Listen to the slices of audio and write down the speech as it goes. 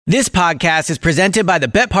This podcast is presented by the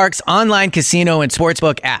BetParx online casino and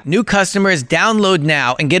sportsbook app. New customers download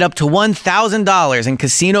now and get up to $1,000 in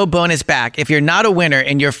casino bonus back if you're not a winner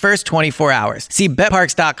in your first 24 hours. See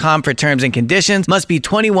BetParx.com for terms and conditions. Must be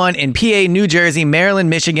 21 in PA, New Jersey, Maryland,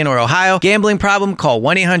 Michigan, or Ohio. Gambling problem? Call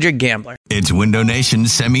 1-800-GAMBLER. It's Window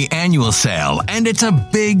Nation's semi-annual sale, and it's a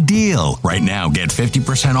big deal. Right now, get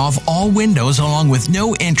 50% off all windows along with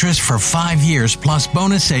no interest for 5 years plus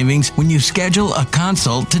bonus savings when you schedule a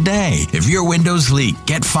consult today. If your windows leak,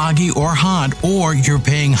 get foggy or hot, or you're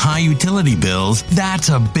paying high utility bills, that's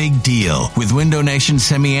a big deal. With Window Nation's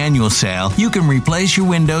semi-annual sale, you can replace your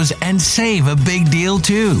windows and save a big deal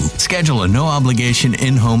too. Schedule a no-obligation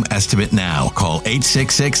in-home estimate now. Call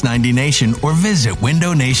 866-90NATION or visit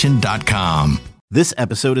windownation.com. This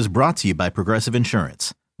episode is brought to you by Progressive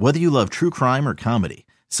Insurance. Whether you love true crime or comedy,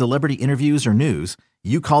 celebrity interviews or news,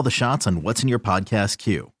 you call the shots on what's in your podcast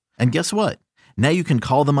queue. And guess what? Now you can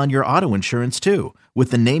call them on your auto insurance too with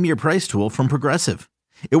the Name Your Price tool from Progressive.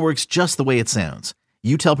 It works just the way it sounds.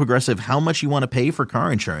 You tell Progressive how much you want to pay for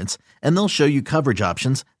car insurance, and they'll show you coverage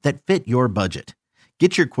options that fit your budget.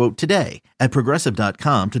 Get your quote today at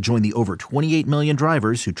Progressive.com to join the over 28 million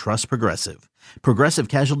drivers who trust Progressive. Progressive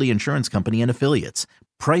Casualty Insurance Company and Affiliates.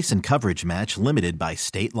 Price and coverage match limited by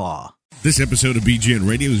state law. This episode of BGN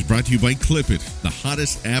Radio is brought to you by Clip It, the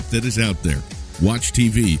hottest app that is out there. Watch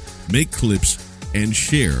TV, make clips, and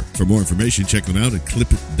share. For more information, check them out at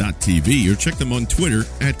clipit.tv or check them on Twitter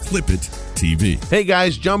at clipit.tv. Hey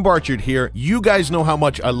guys, John Barchard here. You guys know how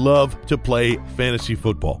much I love to play fantasy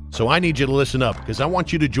football. So I need you to listen up because I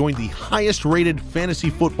want you to join the highest rated fantasy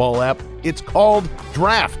football app. It's called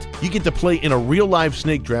Draft. You get to play in a real live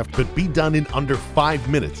snake draft, but be done in under 5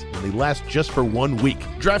 minutes. And they last just for 1 week.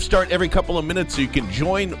 Drafts start every couple of minutes, so you can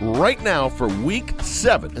join right now for week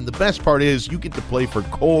 7. And the best part is you get to play for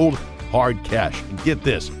cold, hard cash. And get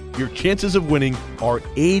this, your chances of winning are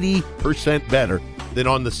 80% better than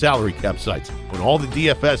on the salary cap sites, on all the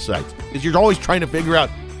DFS sites. Because you're always trying to figure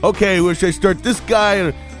out, okay, where should I start this guy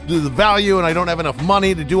and do the value, and I don't have enough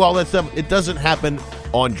money to do all that stuff. It doesn't happen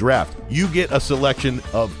on Draft. You get a selection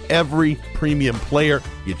of every premium player.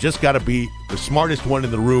 You just got to be the smartest one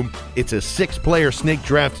in the room. It's a 6-player snake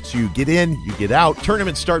draft, so you get in, you get out.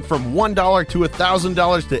 Tournaments start from $1 to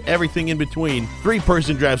 $1,000 to everything in between.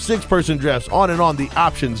 3-person drafts, 6-person drafts, on and on. The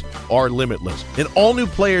options are limitless. And all new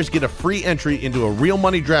players get a free entry into a real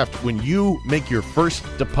money draft when you make your first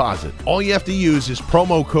deposit. All you have to use is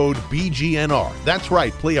promo code BGNR. That's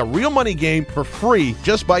right, play a real money game for free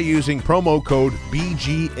just by using promo code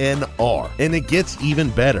BGNR. And it gets even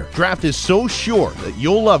better. Draft is so sure that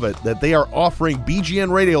you'll love it that they are offering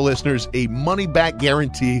BGN Radio listeners a money-back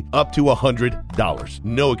guarantee up to $100.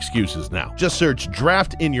 No excuses now. Just search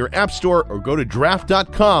Draft in your app store or go to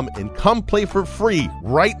draft.com and come play for free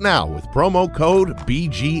right now with promo code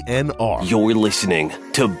BGNR. You're listening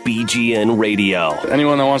to BGN Radio.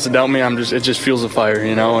 Anyone that wants to doubt me, it just fuels the fire,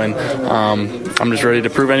 and I'm just ready to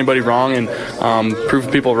prove anybody wrong and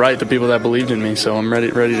prove people right, the people that believed in me. So I'm ready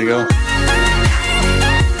to go.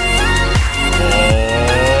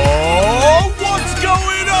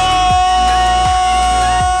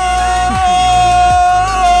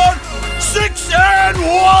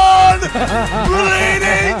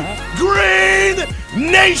 Bleeding Green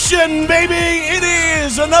Nation, baby! It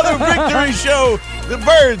is another victory show. The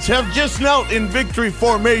Birds have just knelt in victory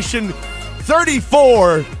formation.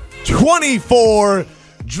 34-24.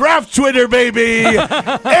 Draft Twitter, baby!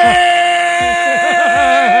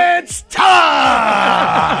 It's time!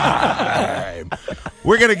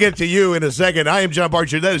 We're going to get to you in a second. I am John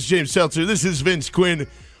Barchard. That is James Seltzer. This is Vince Quinn.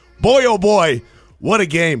 Boy, oh boy, what a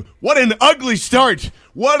game. What an ugly start.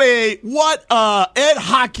 What Ed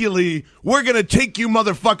Hockley, we're going to take you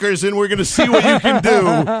motherfuckers and we're going to see what you can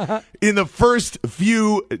do in the first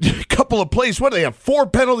couple of plays. What do they have? 4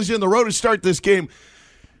 penalties in the row to start this game.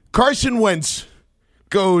 Carson Wentz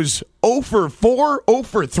goes 0 for 4, 0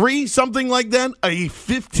 for 3, something like that. A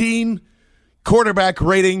 15 quarterback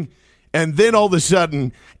rating. And then all of a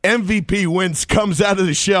sudden, MVP Wentz comes out of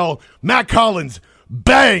the shell. Matt Collins,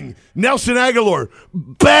 bang. Nelson Aguilar,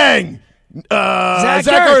 bang. Zach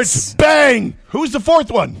Ertz, bang. Who's the fourth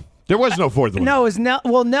one? There was no fourth one. No, it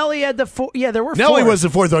was Nelly had the four. Yeah, there were four. Nelly was the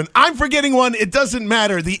fourth one. I'm forgetting one. It doesn't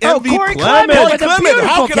matter. The MVP. Corey Clement. How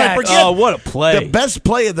can I forget? Oh, what a play. The best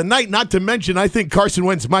play of the night, not to mention, I think Carson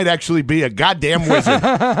Wentz might actually be a goddamn wizard.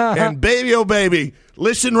 And baby, oh baby,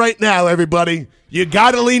 listen right now, everybody. You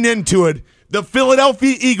got to lean into it. The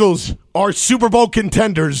Philadelphia Eagles are Super Bowl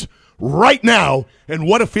contenders right now. And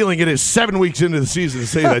what a feeling it is 7 weeks into the season to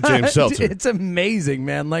say that, James Seltzer. It's amazing,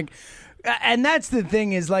 man. Like, And that's the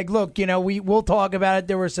thing is, like, look, we'll talk about it.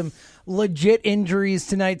 There were some legit injuries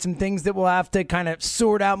tonight, some things that we'll have to kind of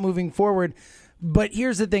sort out moving forward. But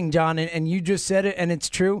here's the thing, John, and you just said it, and it's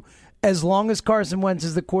true. As long as Carson Wentz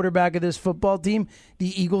is the quarterback of this football team,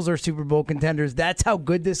 the Eagles are Super Bowl contenders. That's how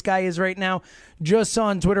good this guy is right now. Just saw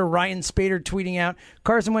on Twitter Ryan Spader tweeting out,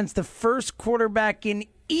 Carson Wentz, the first quarterback in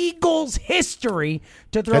Eagles history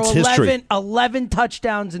to throw 11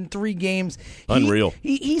 touchdowns in 3 games. Unreal.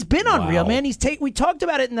 He's been unreal, man. We talked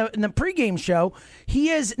about it in the pregame show. He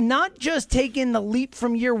has not just taken the leap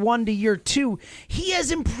from year 1 to year 2. He has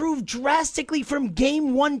improved drastically from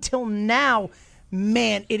game 1 till now.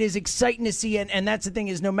 Man, it is exciting to see, and that's the thing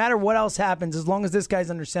is no matter what else happens, as long as this guy's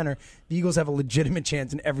under center, the Eagles have a legitimate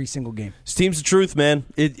chance in every single game. This team's the truth, man.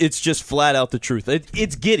 It's just flat out the truth.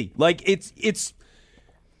 It's giddy. Like, it's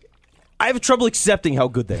I have trouble accepting how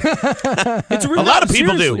good they are. It's really a lot of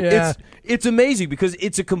people do. Yeah. It's amazing because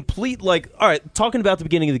it's a complete, like, all right, talking about the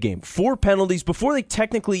beginning of the game, 4 penalties. Before they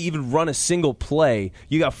technically even run a single play,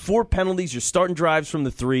 you got 4 penalties. You're starting drives from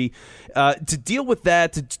the 3. To deal with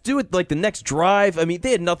that, to do it like the next drive, I mean,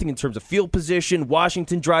 they had nothing in terms of field position.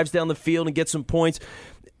 Washington drives down the field and gets some points.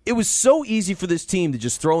 It was so easy for this team to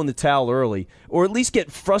just throw in the towel early, or at least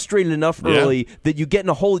get frustrated enough early that you get in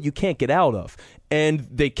a hole you can't get out of. And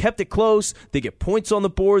they kept it close. They get points on the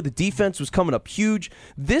board. The defense was coming up huge.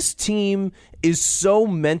 This team is so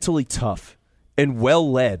mentally tough and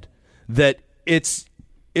well-led that it's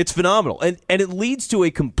phenomenal. And it leads to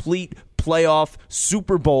a complete playoff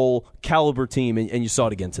Super Bowl caliber team, and you saw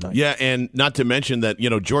it again tonight. Yeah, and not to mention that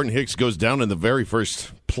Jordan Hicks goes down in the very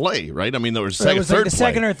first play, right? I mean, there was the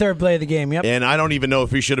second or third play of the game. Yep. And I don't even know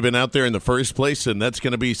if he should have been out there in the first place, and that's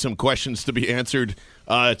going to be some questions to be answered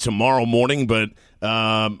tomorrow morning. But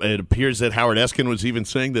it appears that Howard Eskin was even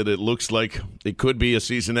saying that it looks like it could be a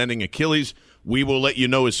season-ending Achilles. We will let you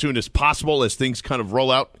know as soon as possible as things kind of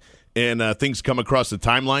roll out and things come across the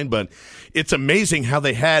timeline. But it's amazing how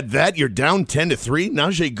they had that. You're down 10-3.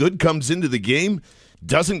 Najee Good comes into the game,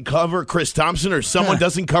 doesn't cover Chris Thompson, or someone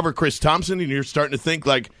doesn't cover Chris Thompson, and you're starting to think,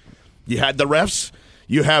 like, you had the refs,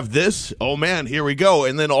 you have this, oh, man, here we go.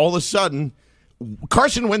 And then all of a sudden,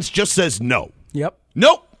 Carson Wentz just says no. Yep.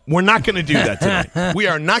 Nope, we're not going to do that tonight. We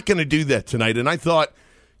are not going to do that tonight. And I thought,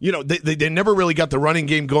 they never really got the running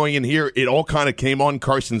game going in here. It all kind of came on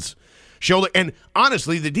Carson's shoulder. And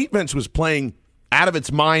honestly, the defense was playing out of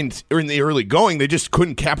its mind in the early going. They just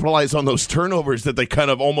couldn't capitalize on those turnovers that they kind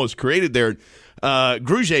of almost created there.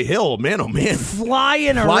 Grugier Hill, man, oh man,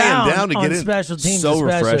 flying around down to get in. Special teams, so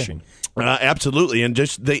refreshing. Absolutely, and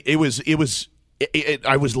just I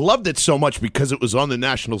loved it so much because it was on the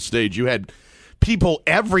national stage. You had people,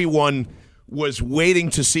 everyone was waiting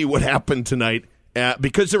to see what happened tonight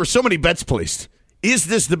because there were so many bets placed. Is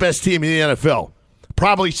this the best team in the NFL?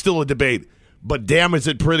 Probably still a debate, but damn, is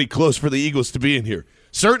it pretty close for the Eagles to be in here.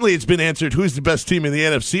 Certainly it's been answered who's the best team in the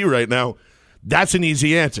NFC right now. That's an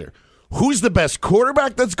easy answer. Who's the best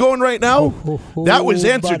quarterback that's going right now? That was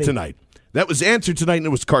answered tonight. That was answered tonight, and it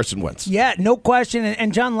was Carson Wentz. Yeah, no question.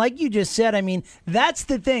 And John, like you just said, I mean, that's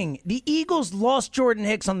the thing. The Eagles lost Jordan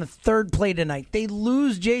Hicks on the 3rd play tonight. They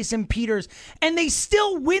lose Jason Peters, and they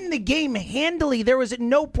still win the game handily. There was at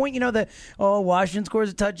no point, Washington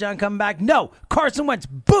scores a touchdown, come back. No, Carson Wentz,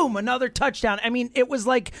 boom, another touchdown. I mean, it was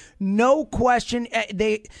like no question.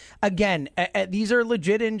 These are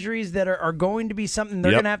legit injuries that are going to be something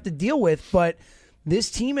they're going to have to deal with, but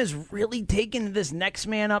this team is really taken this next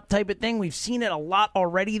man up type of thing. We've seen it a lot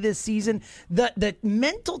already this season. The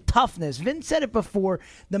mental toughness, Vince said it before,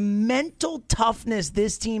 the mental toughness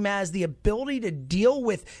this team has, the ability to deal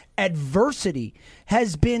with adversity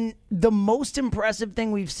has been the most impressive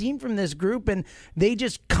thing we've seen from this group. And they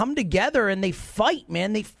just come together and they fight,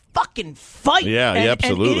 man. They fucking fight. Yeah,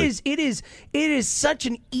 absolutely. And it is such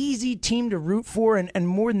an easy team to root for, and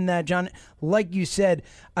more than that, John, like you said,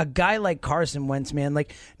 a guy like Carson Wentz, man,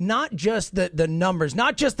 like not just the numbers,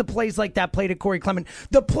 not just the plays like that play to Corey Clement,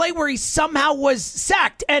 the play where he somehow was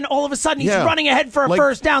sacked and all of a sudden he's running ahead for a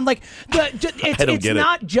first down. Like it's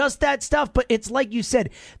not just that stuff, but it's like you said,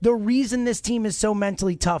 the reason this team is so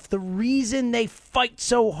mentally tough, the reason they fight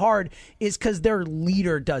so hard is because their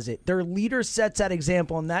leader does it. Their leader sets that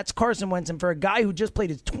example, and that's Carson Wentz. And for a guy who just played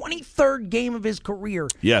his 23rd game of his career,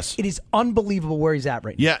 yes, it is unbelievable where he's at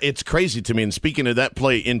right now. Yeah, it's crazy to me. And speaking of that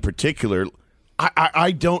play in particular,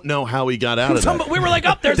 I don't know how he got out of that. We were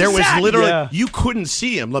like, there's there a was sack. literally, you couldn't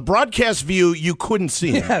see him. The broadcast view, you couldn't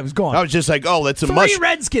see him. Yeah, it was gone. I was just like, that's a 3 mush.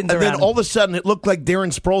 Redskins and around then all of a sudden, it looked like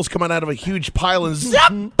Darren Sproles coming out of a huge pile and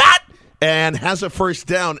zap, bat, and has a first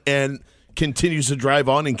down and continues to drive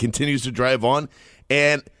on and continues to drive on.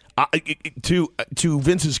 And To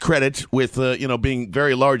Vince's credit, with being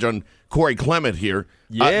very large on Corey Clement here.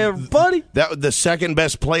 Yeah, buddy. That the second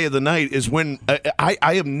best play of the night is when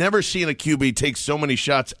I have never seen a QB take so many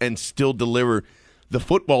shots and still deliver the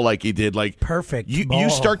football like he did. Like perfect. You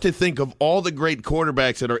start to think of all the great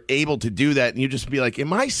quarterbacks that are able to do that, and you just be like,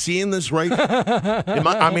 "Am I seeing this right?"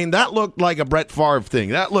 That looked like a Brett Favre thing.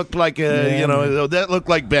 That looked like that looked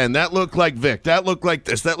like Ben. That looked like Vic. That looked like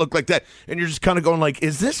this. That looked like that. And you're just kind of going like,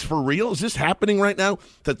 "Is this for real? Is this happening right now?"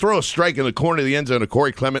 To throw a strike in the corner of the end zone to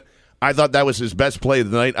Corey Clement. I thought that was his best play of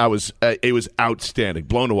the night. It was outstanding,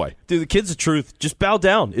 blown away. Dude, the kid's the truth. Just bow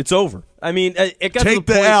down. It's over. I mean, it got take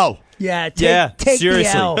to the point. L. Yeah, take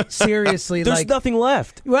seriously. the L. Seriously. There's nothing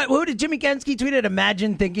left. What did Jimmy Kensky tweeted?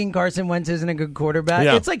 Imagine thinking Carson Wentz isn't a good quarterback.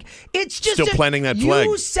 Yeah. It's just still planting that flag.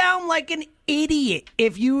 You sound like an idiot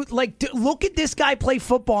if you look at this guy play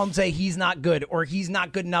football and say he's not good or he's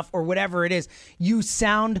not good enough or whatever it is. You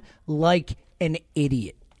sound like an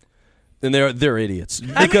idiot. And they're idiots.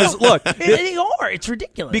 Because, look. They are. It's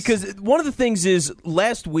ridiculous. Because one of the things is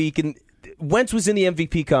last week, and Wentz was in the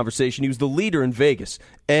MVP conversation. He was the leader in Vegas.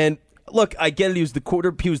 And, look, I get it. He was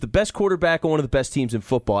the best quarterback on one of the best teams in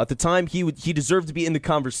football. At the time, he deserved to be in the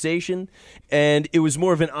conversation, and it was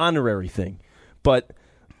more of an honorary thing. But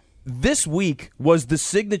this week was the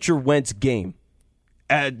signature Wentz game.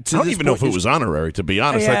 I don't even know if it was honorary, to be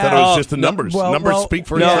honest. I thought it was just the numbers. Numbers speak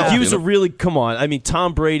for itself. itself. No, he was come on. I mean,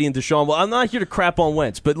 Tom Brady and Deshaun. Well, I'm not here to crap on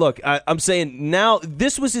Wentz, but look, I'm saying now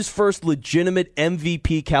this was his first legitimate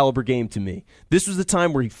MVP caliber game to me. This was the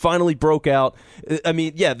time where he finally broke out. I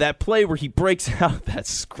mean, that play where he breaks out, that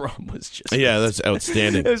scrum was just... Yeah, that's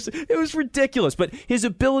outstanding. It was ridiculous, but his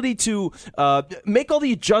ability to make all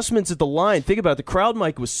the adjustments at the line, think about it, the crowd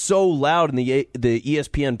mic was so loud in the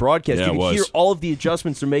ESPN broadcast. Yeah, you could hear all of the adjustments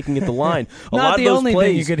they're making at the line. Not the only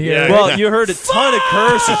thing you could hear. Well, you heard a ton of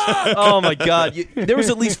curses. Oh, my God. There was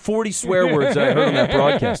at least 40 swear words I heard on that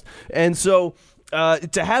broadcast. And so...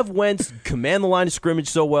 to have Wentz command the line of scrimmage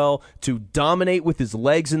so well, to dominate with his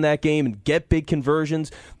legs in that game and get big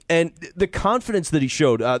conversions, and the confidence that he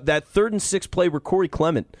showed, that 3rd and 6 play where Corey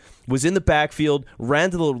Clement was in the backfield,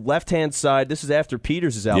 ran to the left-hand side. This is after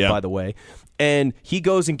Peters is out, by the way. And he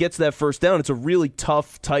goes and gets that first down. It's a really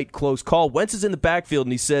tough, tight, close call. Wentz is in the backfield,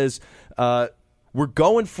 and he says, we're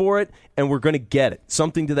going for it, and we're going to get it.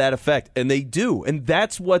 Something to that effect. And they do. And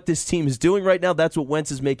that's what this team is doing right now. That's what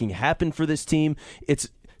Wentz is making happen for this team. It's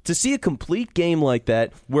to see a complete game like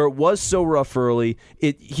that, where it was so rough early,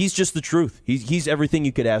 he's just the truth. He's everything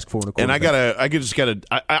you could ask for in a quarterback. And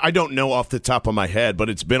I don't know off the top of my head, but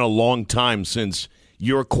it's been a long time since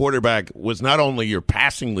your quarterback was not only your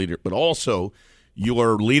passing leader, but also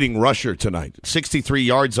your leading rusher tonight. 63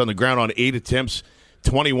 yards on the ground on 8 attempts.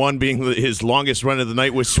 21 being his longest run of the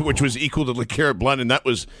night, which was equal to LeGarrette Blount, and that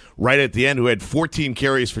was right at the end, who had 14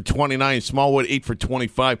 carries for 29, Smallwood 8 for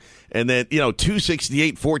 25, and then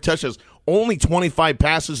 268, 4 touchdowns, only 25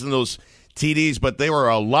 passes in those TDs, but they were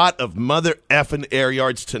a lot of mother effing air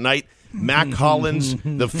yards tonight. Mac Hollins,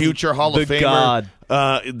 the future Hall of Famer. God.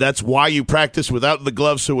 That's why you practice without the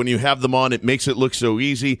gloves, so when you have them on, it makes it look so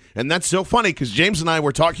easy. And that's so funny because James and I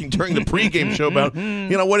were talking during the pregame show about,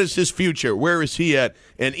 what is his future? Where is he at?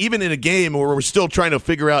 And even in a game where we're still trying to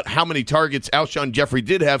figure out how many targets Alshon Jeffrey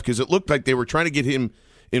did have, because it looked like they were trying to get him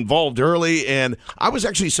involved early. And I was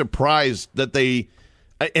actually surprised that they...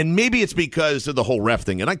 And maybe it's because of the whole ref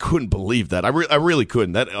thing, and I couldn't believe that. I really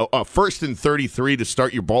couldn't. That 1st and 33 to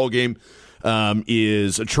start your ball game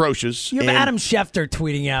is atrocious. You have Adam Schefter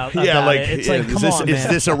tweeting out about it. It's is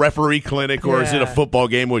this a referee clinic or is it a football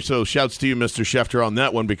game? So shouts to you, Mr. Schefter, on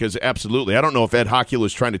that one, because absolutely. I don't know if Ed Hochul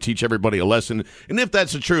is trying to teach everybody a lesson. And if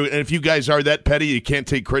that's true, and if you guys are that petty, you can't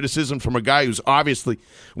take criticism from a guy who's obviously,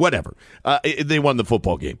 whatever. They won the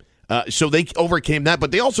football game. So they overcame that,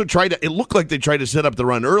 but they also it looked like they tried to set up the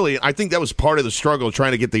run early. I think that was part of the struggle,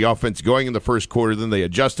 trying to get the offense going in the first quarter. Then they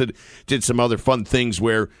adjusted, did some other fun things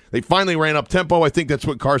where they finally ran up tempo. I think that's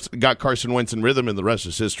what got Carson Wentz in rhythm, and the rest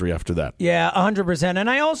is history after that. Yeah, 100%. And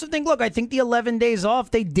I also think, I think the 11 days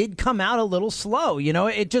off, they did come out a little slow.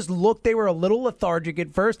 It just looked they were a little lethargic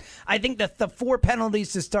at first. I think that the 4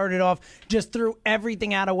 penalties to start it off just threw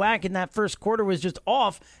everything out of whack, and that first quarter was just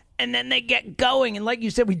off. And then they get going. And like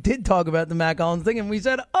you said, we did talk about the Mac Hollins thing, and we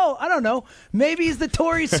said, I don't know, maybe he's the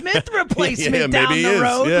Torrey Smith replacement down the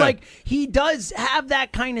road. Yeah. Like, he does have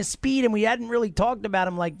that kind of speed, and we hadn't really talked about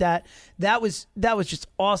him like that. That was just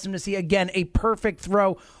awesome to see. Again, a perfect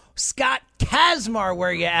throw. Scott Kazmar,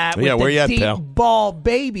 where you at? With where the you at, deep pal? Ball,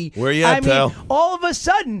 baby. Where you at, pal? All of a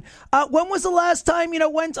sudden, when was the last time,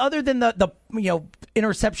 Wentz, other than the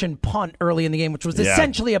interception punt early in the game, which was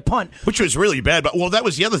essentially a punt. Which was really bad. But, well, that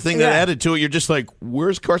was the other thing that added to it. You're just like,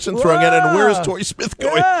 where's Carson throwing it, and where is Torrey Smith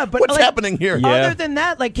going? Yeah, but what's happening here? Other than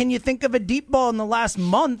that, like, can you think of a deep ball in the last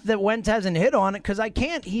month that Wentz hasn't hit on it? Because I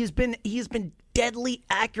can't. He's been deadly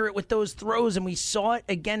accurate with those throws, and we saw it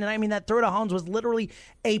again. And I mean, that throw to Hollins was literally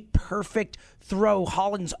a perfect throw.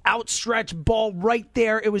 Hollins outstretched ball right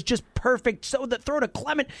there. It was just perfect. So the throw to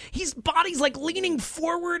Clement, his body's like leaning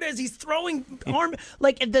forward as he's throwing arm.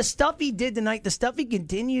 Like, the stuff he did tonight, the stuff he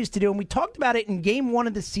continues to do. And we talked about it in game 1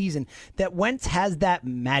 of the season, that Wentz has that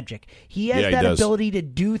magic. He has that ability to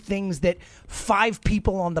do things that 5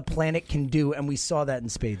 people on the planet can do. And we saw that in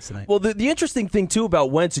spades tonight. Well, the interesting thing, too,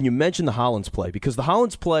 about Wentz, and you mentioned the Hollins play, because the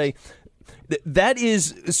Hollins play, that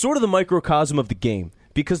is sort of the microcosm of the game.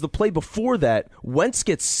 Because the play before that, Wentz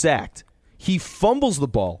gets sacked. He fumbles the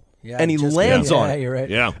ball. And he lands on it. You're right.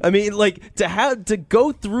 Yeah. I mean, like, to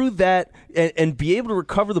go through that and be able to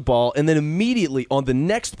recover the ball, and then immediately on the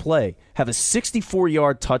next play have a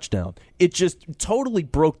 64-yard touchdown. It just totally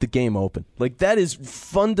broke the game open. Like, that is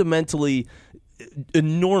fundamentally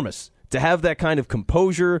enormous, to have that kind of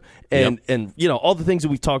composure and you know, all the things that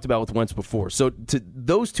we've talked about with Wentz before. So to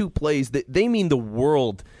those 2 plays, they mean the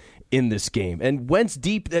world in this game. And Wentz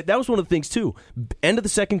deep, that was one of the things too. End of the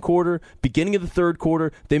second quarter, beginning of the third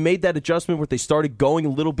quarter, they made that adjustment where they started going a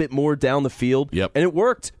little bit more down the field. Yep. And it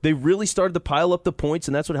worked. They really started to pile up the points,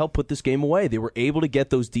 and that's what helped put this game away. They were able to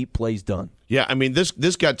get those deep plays done. Yeah, I mean, this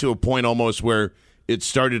got to a point almost where it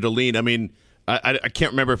started to lean. I mean, I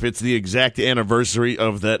can't remember if it's the exact anniversary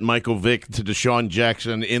of that Michael Vick to Deshaun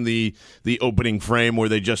Jackson in the opening frame where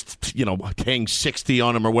they just, hang 60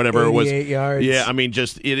 on him or whatever it was. 88 yards. Yeah, I mean,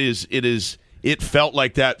 just it felt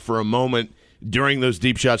like that for a moment during those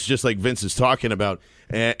deep shots, just like Vince is talking about.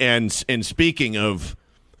 And speaking of,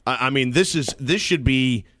 I mean, this should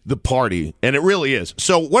be the party, and it really is.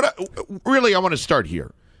 So I want to start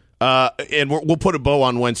here. And we'll put a bow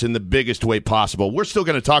on Wentz in the biggest way possible. We're still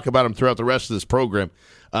going to talk about him throughout the rest of this program.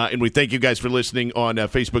 And we thank you guys for listening on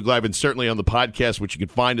Facebook Live and certainly on the podcast, which you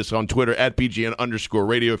can find us on Twitter at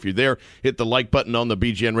BGN_radio. If you're there, hit the like button on the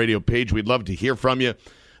BGN Radio page. We'd love to hear from you.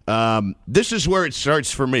 This is where it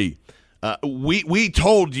starts for me. We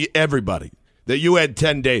told everybody that you had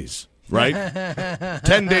 10 days, right?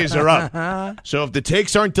 10 days are up. So if the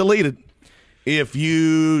takes aren't deleted, if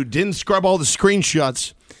you didn't scrub all the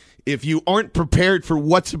screenshots, if you aren't prepared for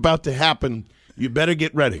what's about to happen, you better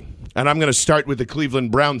get ready. And I'm going to start with the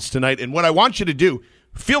Cleveland Browns tonight. And what I want you to do,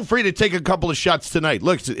 feel free to take a couple of shots tonight.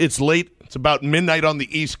 Look, it's late. It's about midnight on the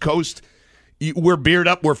East Coast. We're beered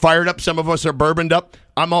up. We're fired up. Some of us are bourboned up.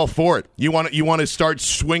 I'm all for it. You want to start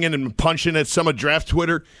swinging and punching at some of Draft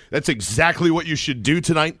Twitter? That's exactly what you should do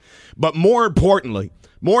tonight. But more importantly,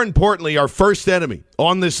 our first enemy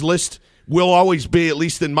on this list will always be, at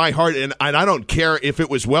least in my heart, and I don't care if it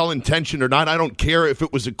was well-intentioned or not. I don't care if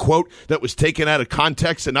it was a quote that was taken out of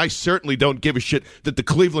context, and I certainly don't give a shit that the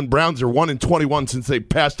Cleveland Browns are 1-21 since they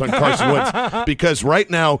passed on Carson Wentz. Because right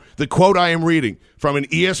now, the quote I am reading from an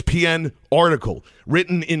ESPN article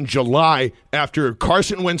written in July after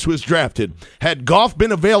Carson Wentz was drafted, had Goff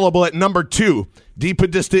been available at number 2,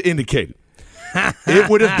 DePodesta indicated, it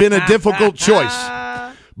would have been a difficult choice.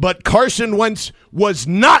 But Carson Wentz was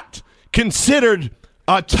not considered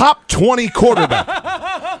a top 20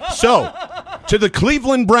 quarterback. So, to the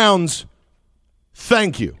Cleveland Browns,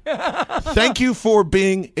 thank you. Thank you for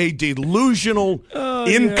being a delusional,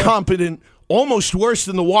 incompetent, almost worse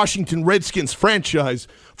than the Washington Redskins franchise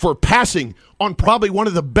for passing on probably one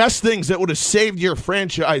of the best things that would have saved your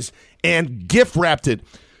franchise and gift-wrapped it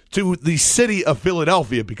to the city of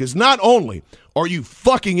Philadelphia, because not only are you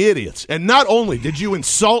fucking idiots, and not only did you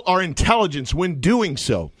insult our intelligence when doing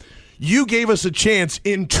so, you gave us a chance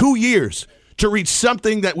in 2 years to reach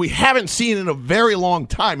something that we haven't seen in a very long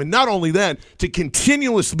time. And not only that, to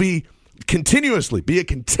continuously be a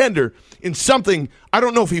contender in something, I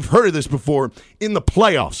don't know if you've heard of this before, in the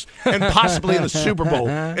playoffs and possibly in the Super Bowl,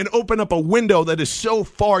 and open up a window that is so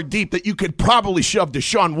far deep that you could probably shove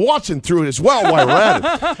Deshaun Watson through it as well while we're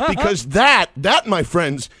at it. Because that, my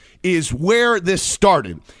friends, is where this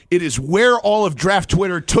started. It is where all of Draft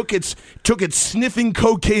Twitter took its sniffing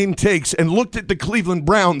cocaine takes and looked at the Cleveland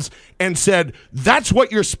Browns and said, that's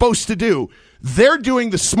what you're supposed to do. They're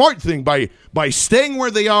doing the smart thing by staying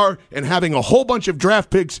where they are and having a whole bunch of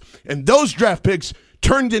draft picks, and those draft picks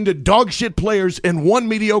turned into dog shit players and one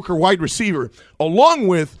mediocre wide receiver, along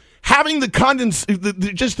with having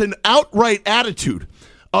just an outright attitude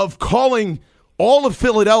of calling all of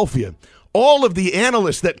Philadelphia, all of the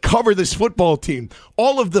analysts that cover this football team,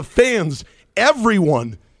 all of the fans,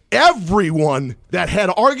 everyone everyone that had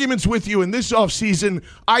arguments with you in this offseason,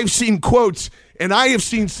 I've seen quotes, and I have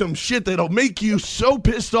seen some shit that'll make you so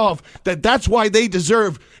pissed off that that's why they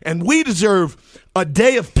deserve, and we deserve, a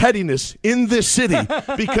day of pettiness in this city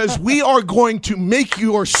because we are going to make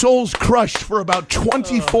your souls crush for about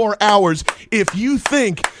 24 hours if you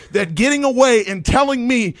think that getting away and telling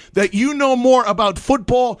me that you know more about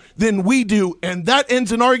football than we do, and that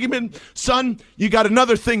ends an argument, son, you got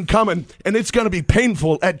another thing coming, and it's going to be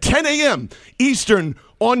painful. At 10 a.m. Eastern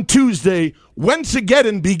on Tuesday,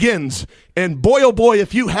 Wencegeddon begins. And boy, oh boy,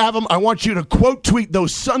 if you have them, I want you to quote tweet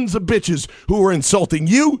those sons of bitches who are insulting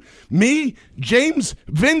you, me, James,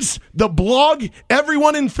 Vince, the blog,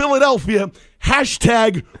 everyone in Philadelphia.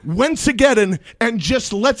 Hashtag Wencegeddon, and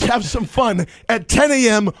just let's have some fun at 10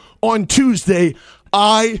 a.m. on Tuesday.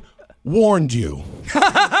 I warned you.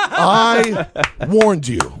 I warned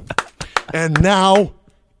you. And now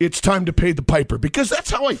it's time to pay the piper, because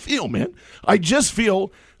that's how I feel, man. I just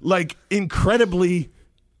feel like incredibly,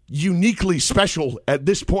 uniquely special at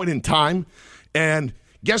this point in time. And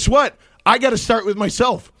guess what? I got to start with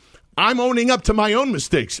myself. I'm owning up to my own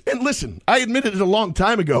mistakes. And listen, I admitted it a long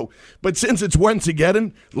time ago, but since it's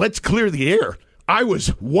Wencegeddon, let's clear the air. I was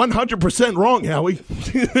 100% wrong, Howie.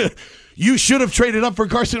 You should have traded up for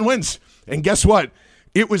Carson Wentz. And guess what?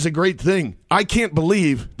 It was a great thing. I can't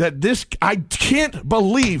believe that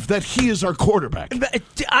he is our quarterback.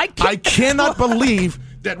 I cannot believe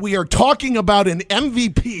that we are talking about an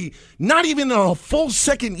MVP, not even in a full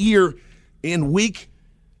second year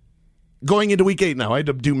going into week 8 now. I had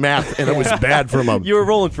to do math, and it was bad for a moment. You were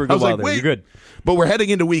rolling for a good while there. You're good. But we're heading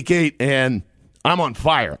into week 8, and I'm on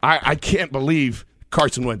fire. I can't believe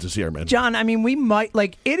Carson Wentz is here, man. John, I mean, we might,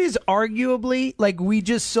 it is arguably, we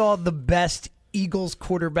just saw the best Eagles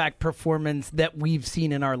quarterback performance that we've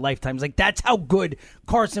seen in our lifetimes. That's how good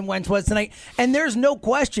Carson Wentz was tonight. And there's no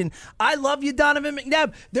question. I love you, Donovan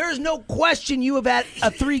McNabb. There's no question you have had a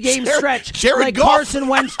 3-game stretch Jared Goff. Carson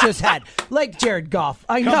Wentz just had. Jared Goff.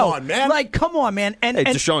 I know. Come on, man. Come on, man. And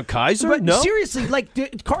DeShone Kizer? But no. Seriously,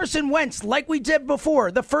 Carson Wentz, like we did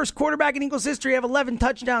before, the first quarterback in Eagles history to have 11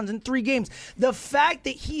 touchdowns in 3 games. The fact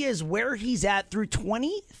that he is where he's at through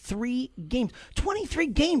 23 games. 23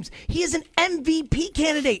 games. He is an MVP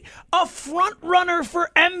candidate, a front runner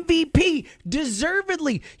for MVP,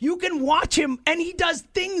 deservedly. You can watch him, and he does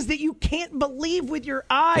things that you can't believe with your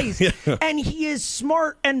eyes. And he is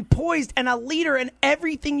smart and poised and a leader and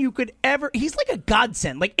everything you could ever. He's like a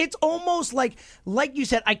godsend. It's almost like you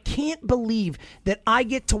said, I can't believe that I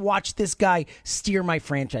get to watch this guy steer my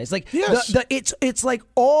franchise. Yes. It's like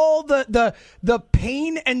all the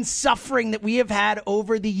pain and suffering that we have had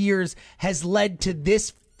over the years has led to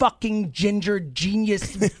this fucking ginger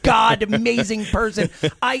genius, God, amazing person.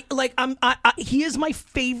 He is my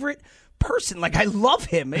favorite person. I love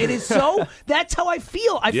him. It is so, that's how I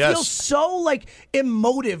feel. I feel so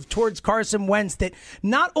emotive towards Carson Wentz that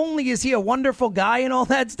not only is he a wonderful guy and all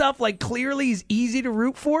that stuff, clearly he's easy to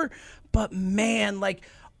root for, but man,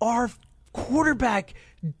 our quarterback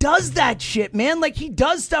does that shit, man. He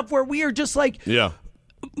does stuff where we are just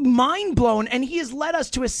mind blown, and he has led us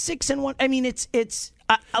to a 6-1. I mean, it's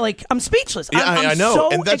I'm speechless. Yeah, I'm I know.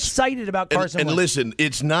 so and excited about Carson Wentz. And listen,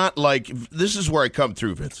 it's not this is where I come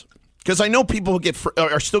through, Vince, because I know people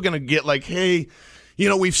are still going to get hey,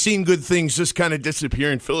 we've seen good things just kind of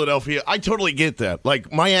disappear in Philadelphia. I totally get that.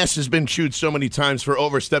 My ass has been chewed so many times for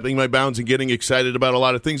overstepping my bounds and getting excited about a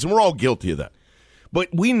lot of things, and we're all guilty of that. But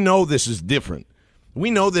we know this is different.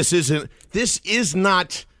 We know this is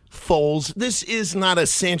not Foles. This is not a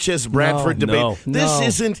Sanchez-Bradford debate. This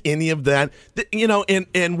isn't any of that.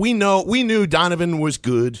 And we knew Donovan was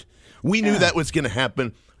good. We knew that was going to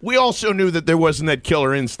happen. We also knew that there wasn't that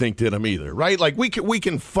killer instinct in him either, right? We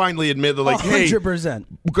can finally admit that, 100%.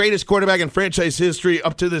 Greatest quarterback in franchise history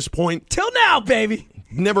up to this point. Till now, baby.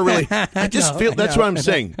 Never really. I just feel that's what I'm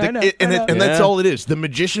saying. I know. And that's all it is. The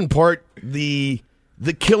magician part, the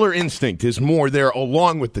killer instinct is more there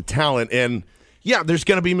along with the talent. And yeah, there's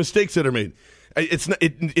going to be mistakes that are made.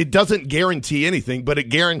 It doesn't guarantee anything, but it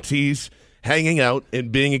guarantees hanging out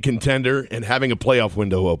and being a contender and having a playoff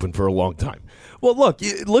window open for a long time. Well, look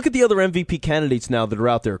at the other MVP candidates now that are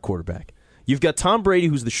out there at quarterback. You've got Tom Brady,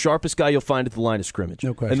 who's the sharpest guy you'll find at the line of scrimmage.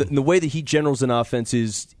 No question. And the way that he generals an offense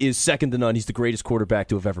is second to none. He's the greatest quarterback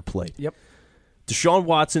to have ever played. Yep. Deshaun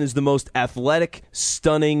Watson is the most athletic,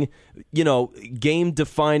 stunning,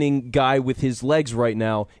 game-defining guy with his legs right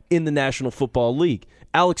now in the National Football League.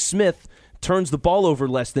 Alex Smith turns the ball over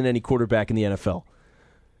less than any quarterback in the NFL.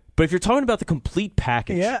 But if you're talking about the complete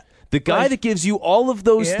package, the guy that gives you all of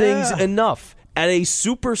those things enough at a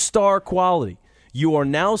superstar quality, you are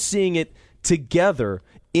now seeing it together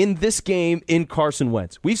in this game in Carson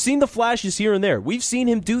Wentz. We've seen the flashes here and there. We've seen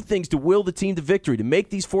him do things to will the team to victory, to make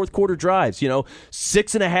these fourth quarter drives,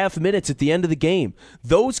 6.5 minutes at the end of the game.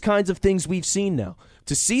 Those kinds of things we've seen now.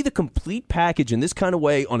 To see the complete package in this kind of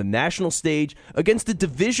way on a national stage against a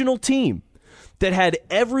divisional team that had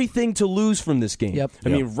everything to lose from this game. I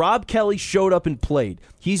mean, Rob Kelly showed up and played.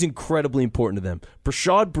 He's incredibly important to them.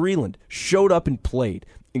 Brashad Breeland showed up and played.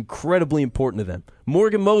 Incredibly important to them.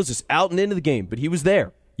 Morgan Moses out and into the game, but he was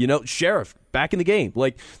there. Sheriff back in the game.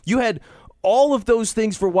 Like, you had all of those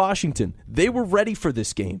things for Washington. They were ready for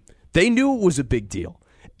this game. They knew it was a big deal.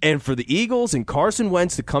 And for the Eagles and Carson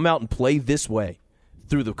Wentz to come out and play this way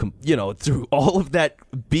through through all of that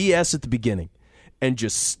BS at the beginning and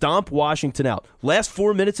just stomp Washington out. Last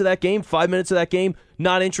 4 minutes of that game, 5 minutes of that game,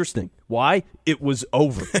 not interesting. Why? It was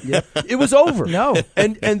over. It was over. No.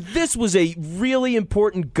 And this was a really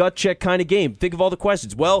important gut check kind of game. Think of all the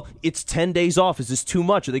questions. Well, it's 10 days off. Is this too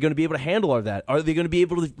much? Are they going to be able to handle all that? Are they going to be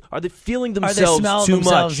able to? Are they feeling themselves too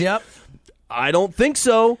much? Yep. I don't think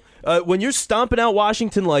so. When you're stomping out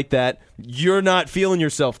Washington like that, you're not feeling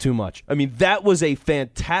yourself too much. I mean, that was a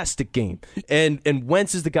fantastic game. And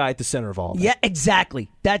Wentz is the guy at the center of all of that. Yeah,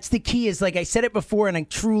 exactly. That's the key is, like I said it before, and I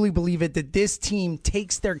truly believe it, that this team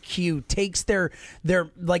takes their cue, takes their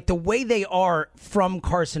like the way they are from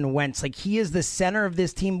Carson Wentz. Like, he is the center of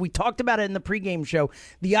this team. We talked about it in the pregame show,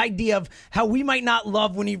 the idea of how we might not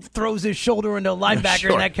love when he throws his shoulder into a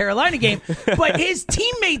linebacker in that Carolina game, but his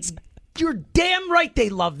teammates, you're damn right they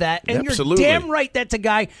love that. And Absolutely. You're damn right that's a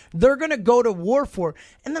guy they're going to go to war for.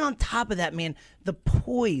 And then on top of that, man, the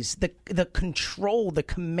poise, the control, the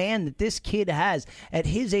command that this kid has at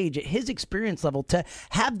his age, at his experience level, to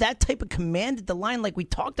have that type of command at the line like we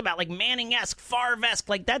talked about, like Manning-esque, Favre-esque,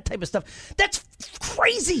 like that type of stuff. That's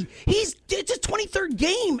crazy. It's his 23rd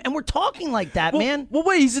game, and we're talking like that, man. Well,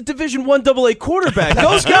 wait, he's a Division I AA quarterback.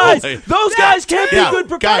 Those guys can't be good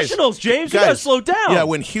professionals, James. You got to slow down. Yeah,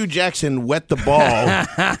 when Hugh Jackson wet the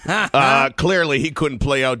ball, clearly he couldn't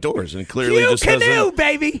play outdoors, and clearly Hugh just Canoe, doesn't.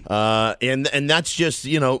 Baby. And that's just,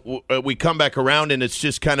 we come back around and it's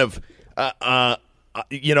just kind of,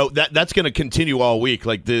 that's going to continue all week.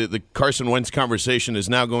 Like the Carson Wentz conversation is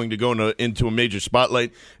now going to go into a major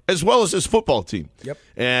spotlight, as well as his football team. Yep.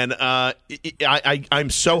 And I'm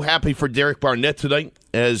so happy for Derek Barnett tonight.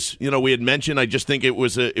 As we had mentioned, I just think it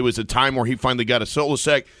was a time where he finally got a solo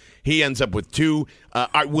sack. He ends up with 2.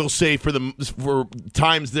 I will say for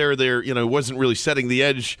times there, wasn't really setting the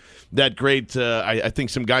edge that great. I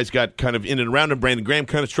think some guys got kind of in and around him. Brandon Graham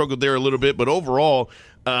kind of struggled there a little bit, but overall,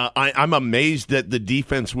 I'm amazed that the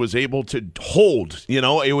defense was able to hold.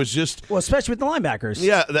 It was just especially with the linebackers.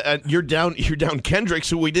 Yeah, you're down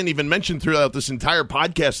Kendricks, who we didn't even mention throughout this entire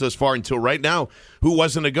podcast thus far until right now, who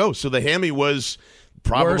wasn't a go. So the hammy was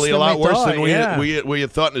probably a lot worse than we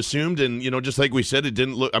had thought and assumed. And, just like we said, it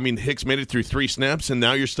didn't look – I mean, Hicks made it through 3 snaps, and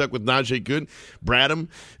now you're stuck with Najee Good, Bradham,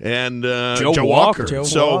 and Joe Walker. Joe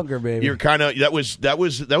Walker, baby. You're kind of – that was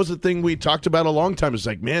the thing we talked about a long time. It's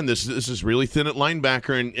like, man, this is really thin at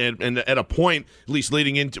linebacker. And at a point, at least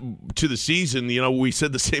leading into the season, we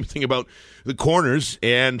said the same thing about the corners,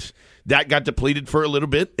 and – that got depleted for a little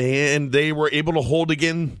bit, and they were able to hold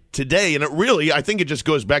again today. And I think it just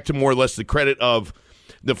goes back to more or less the credit of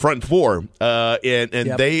the front four.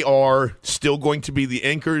 They are still going to be the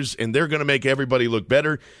anchors, and they're going to make everybody look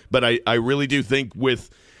better. But I really do think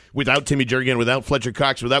without Timmy Jernigan, without Fletcher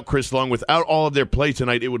Cox, without Chris Long, without all of their play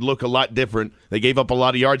tonight, it would look a lot different. They gave up a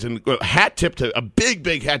lot of yards, and a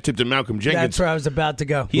big hat tip to Malcolm Jenkins. That's where I was about to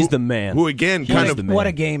go. He's the man. Who again, what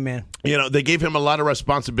a game, man. They gave him a lot of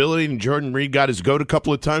responsibility, and Jordan Reed got his goat a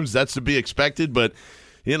couple of times. That's to be expected, but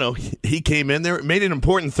he came in there, made an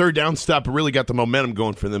important third down stop, and really got the momentum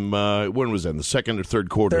going for them. When was that? In the second or third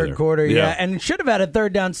quarter? Third quarter, yeah. And should have had a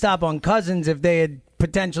third down stop on Cousins if they had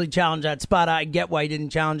potentially challenged that spot. I get why he didn't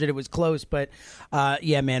challenge it. It was close, but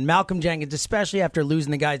man, Malcolm Jenkins, especially after losing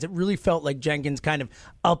the guys, it really felt like Jenkins kind of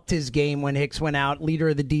upped his game when Hicks went out, leader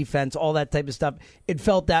of the defense, all that type of stuff. It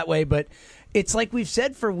felt that way, but it's like we've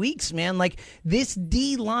said for weeks, man, like this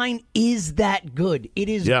D-line is that good. It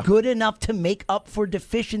is good enough to make up for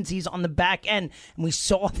deficiencies on the back end. And we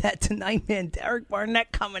saw that tonight, man. Derek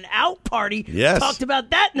Barnett coming out party. Yes. Talked about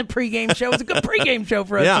that in the pregame show. It was a good pregame show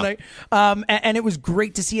for us tonight. And it was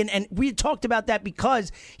great to see. And we had talked about that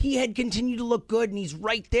because he had continued to look good, and he's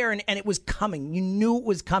right there, and it was coming. You knew it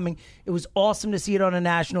was coming. It was awesome to see it on a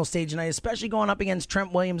national stage tonight, especially going up against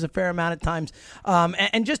Trent Williams a fair amount of times.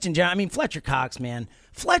 And just in general, I mean, Fletcher Cox, man.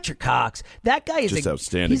 Fletcher Cox. That guy is just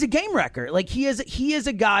outstanding. He's a game wrecker. Like he is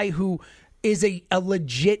a guy who is a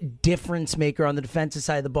legit difference maker on the defensive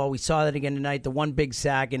side of the ball. We saw that again tonight, the one big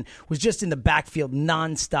sack, and was just in the backfield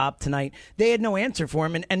nonstop tonight. They had no answer for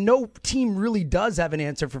him, and no team really does have an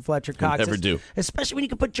answer for Fletcher Cox. Never do. Especially when you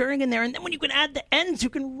can put Jernigan in there, and then when you can add the ends who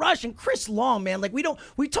can rush, and Chris Long, man, like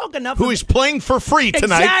we talk enough. Who is playing for free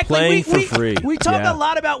tonight. Exactly. Playing for free. We talk a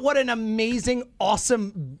lot about what an amazing,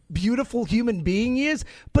 awesome, beautiful human being he is,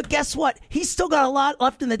 but guess what? He's still got a lot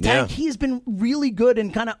left in the tank. Yeah. He has been really good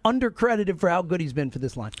and kind of undercredited for how good he's been for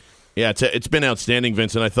this line. Yeah, it's been outstanding,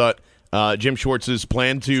 Vincent. I thought Jim Schwartz's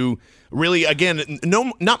plan to really, again,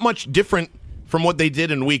 not much different from what they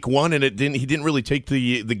did in week one, and he didn't really take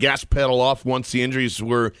the gas pedal off once the injuries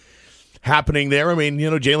were happening there. I mean,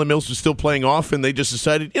 Jalen Mills was still playing off, and they just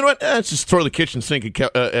decided, you know what, let's just throw the kitchen sink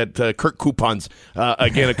at Kirk Coupons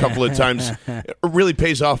again a couple of times. It really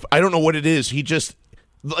pays off. I don't know what it is. He just,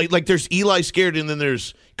 like there's Eli scared, and then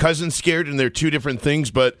there's Cousins scared, and they're two different things,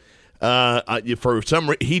 but for some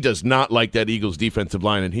reason, he does not like that Eagles defensive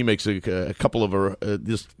line, and he makes a couple of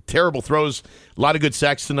just terrible throws. A lot of good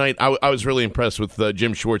sacks tonight. I was really impressed with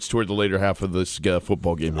Jim Schwartz toward the later half of this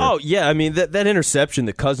football game here. Oh, yeah. I mean, that interception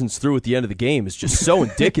that Cousins threw at the end of the game is just so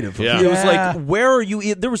indicative. It was like, where are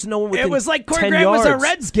you? There was no one within 10 yards. It was like Corey Graham was a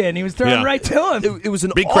Redskin. He was throwing right to him. It was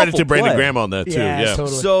an big awful credit to Brandon play. Graham on that, too. Yeah.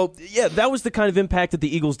 Totally. So, that was the kind of impact that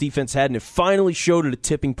the Eagles defense had, and it finally showed at a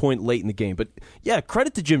tipping point late in the game. But, yeah,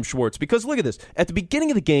 credit to Jim Schwartz, because look at this. At the beginning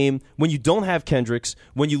of the game, when you don't have Kendricks,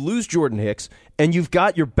 when you lose Jordan Hicks, and you've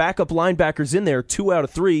got your backup linebackers in there, 2 out of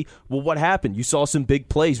 3, well, what happened? You saw some big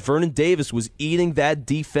plays. Vernon Davis was eating that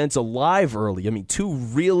defense alive early. I mean, 2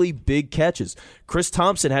 really big catches. Chris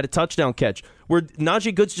Thompson had a touchdown catch where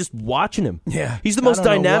Najee Goode's just watching him. Yeah. He's the most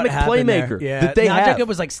dynamic playmaker that they have. Najee Goode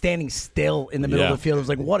was like standing still in the middle of the field. It was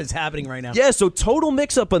like, what is happening right now? Yeah, so total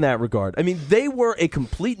mix-up on that regard. I mean, they were a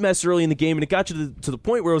complete mess early in the game, and it got you to the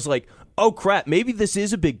point where it was like, oh, crap, maybe this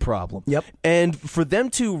is a big problem. Yep. And for them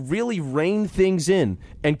to really rein things in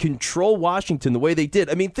and control Washington the way they did,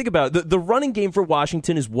 I mean, think about it. The running game for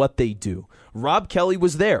Washington is what they do. Rob Kelly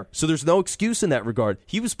was there, so there's no excuse in that regard.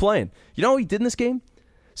 He was playing. You know what he did in this game?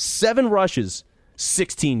 7 rushes,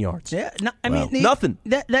 16 yards. Yeah, I mean, nothing.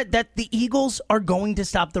 That the Eagles are going to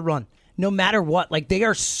stop the run. No matter what. Like, they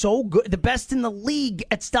are so good. The best in the league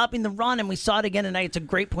at stopping the run, and we saw it again tonight. It's a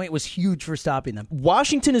great point. It was huge for stopping them.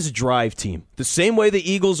 Washington is a drive team. The same way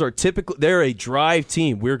the Eagles are typically, they're a drive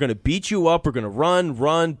team. We're going to beat you up. We're going to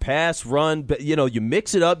run, pass, run. But, you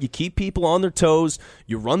mix it up. You keep people on their toes.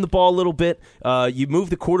 You run the ball a little bit. You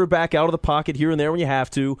move the quarterback out of the pocket here and there when you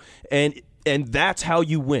have to. And that's how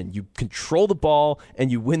you win. You control the ball,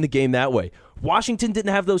 and you win the game that way. Washington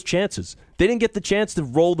didn't have those chances. They didn't get the chance to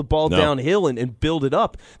roll the ball downhill and build it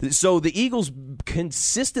up. So the Eagles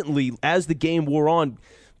consistently, as the game wore on,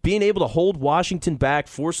 being able to hold Washington back,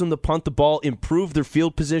 force them to punt the ball, improve their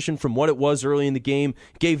field position from what it was early in the game,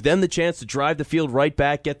 gave them the chance to drive the field right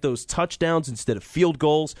back, get those touchdowns instead of field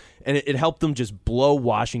goals, and it helped them just blow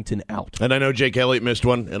Washington out. And I know Jake Elliott missed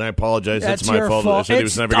one, and I apologize. That's my your fault. fault. I said he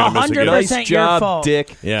was never going to miss again. Nice job,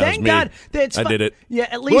 Dick. Yeah, thank God. I did it. Yeah,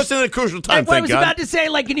 at least. It wasn't a crucial time, I thank was God. about to say,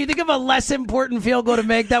 like, can you think of a less important field goal to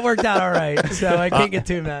make? That worked out all right, so I can't get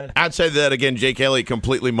too mad. Outside of that, again, Jake Elliott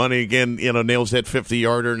completely money again. Nails that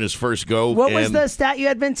 50-yarder in his first go. What was the stat you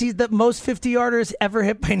had, Vince? He's the most 50-yarders ever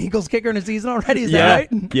hit by an Eagles kicker in a season already. Is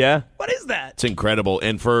that right? Yeah. What is that? It's incredible.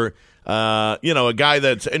 And for a guy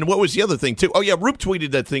that's, and what was the other thing too? Oh yeah, Roop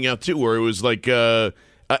tweeted that thing out too, where it was like of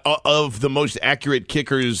the most accurate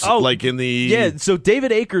kickers, like in the So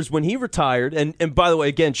David Akers, when he retired, and by the way,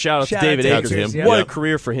 again, shout out to David Akers. What a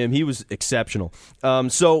career for him. He was exceptional.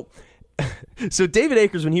 So David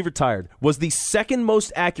Akers, when he retired, was the second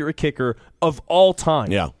most accurate kicker of all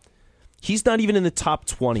time. Yeah. He's not even in the top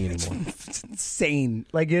 20 anymore. It's insane.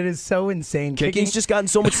 Like, it is so insane. Kicking's just gotten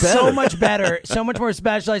so much better. So much better. So much more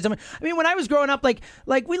specialized. I mean, when I was growing up, like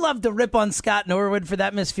we loved to rip on Scott Norwood for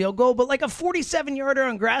that missed field goal, but like a 47-yarder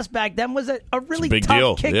on grass back then was a really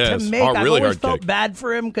tough kick to make. I always felt bad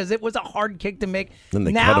for him because it was a hard kick to make. Then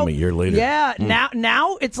they cut him a year later. Yeah,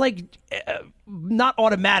 now it's like not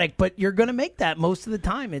automatic, but you're going to make that most of the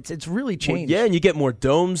time. It's really changed. Well, yeah, and you get more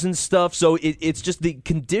domes and stuff, so it's just the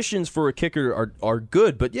conditions for a kicker are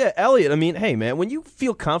good. But yeah, Elliott, I mean, hey, man, when you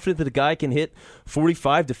feel confident that a guy can hit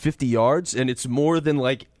 45 to 50 yards and it's more than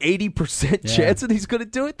like 80% chance that he's going to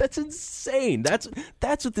do it, that's insane. That's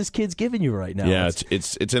what this kid's giving you right now. Yeah,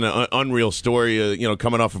 it's an unreal story,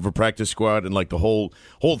 coming off of a practice squad and like the whole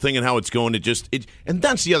thing and how it's going. And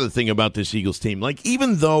that's the other thing about this Eagles team. Like,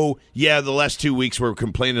 even though, the last 2 weeks we're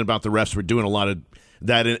complaining about the refs, we're doing a lot of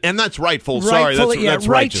that, and that's rightful. Sorry, that's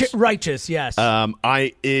righteous. Righteous, yes.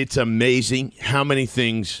 It's amazing how many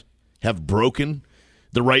things have broken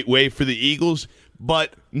the right way for the Eagles,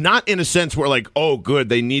 but not in a sense where like, oh, good,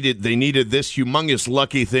 they needed this humongous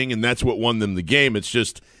lucky thing, and that's what won them the game. It's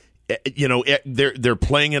just, they're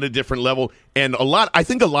playing at a different level, and I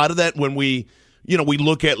think a lot of that when we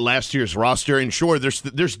look at last year's roster, and sure,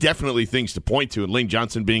 there's definitely things to point to, and Lane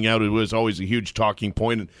Johnson being out, it was always a huge talking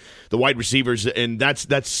point, and the wide receivers, and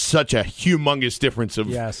that's such a humongous difference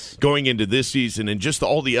of going into this season, and just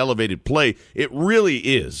all the elevated play. It really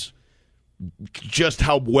is just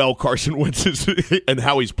how well Carson Wentz is and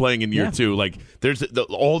how he's playing in year two. Like, there's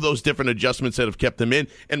all those different adjustments that have kept them in.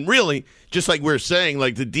 And really, just like we were saying,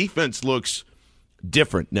 like, the defense looks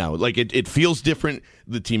different now. Like, it feels different.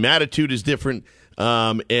 The team attitude is different.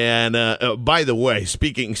 By the way,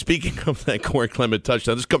 speaking of that Corey Clement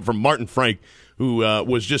touchdown, this comes from Martin Frank, who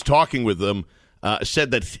was just talking with them, said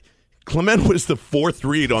that Clement was the fourth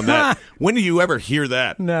read on that. When do you ever hear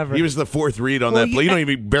that? Never. He was the fourth read on that play. You don't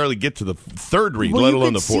even barely get to the third read, let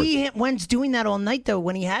alone the fourth. You could see Wentz doing that all night, though,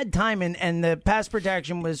 when he had time, and the pass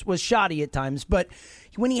protection was shoddy at times. But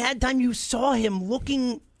when he had time, you saw him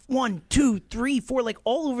looking 1, 2, 3, 4, like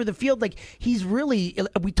all over the field. Like, he's really,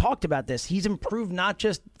 we talked about this. He's improved not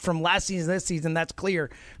just from last season to this season, that's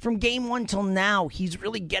clear. From game one till now, he's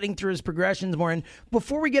really getting through his progressions more. And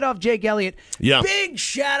before we get off Jake Elliott, big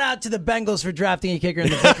shout out to the Bengals for drafting a kicker in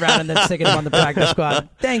the 5th round and then sticking him on the practice squad.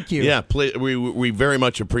 Thank you. Yeah, we very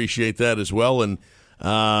much appreciate that as well. And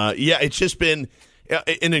it's just been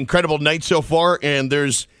an incredible night so far. And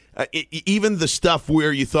there's even the stuff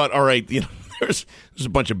where you thought, all right, there's a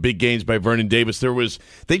bunch of big gains by Vernon Davis.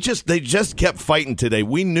 They just kept fighting today.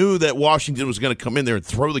 We knew that Washington was going to come in there and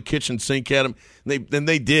throw the kitchen sink at them, and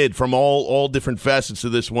they did from all different facets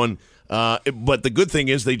of this one. But the good thing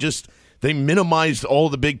is they minimized all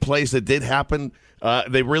the big plays that did happen.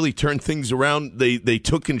 They really turned things around. They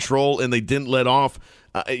took control and they didn't let off.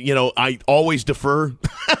 I always defer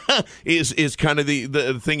is kind of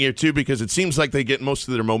the thing here too, because it seems like they get most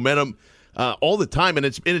of their momentum all the time, and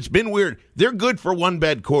it's been weird. They're good for one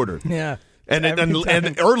bad quarter. Yeah.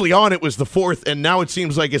 And early on it was the fourth, and now it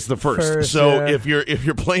seems like it's the first. So if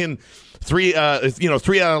you're playing three out of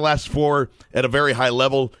the last four at a very high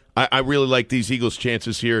level, I really like these Eagles'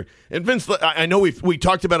 chances here. And Vince, I know we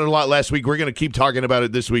talked about it a lot last week. We're going to keep talking about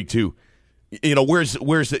it this week too.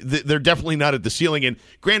 They're definitely not at the ceiling. And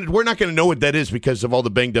granted, we're not going to know what that is because of all the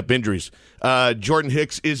banged up injuries. Jordan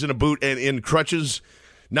Hicks is in a boot and in crutches.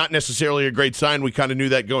 Not necessarily a great sign. We kind of knew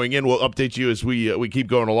that going in. We'll update you as we keep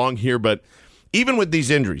going along here. But even with these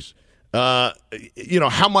injuries, how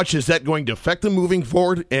much is that going to affect them moving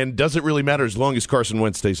forward? And does it really matter as long as Carson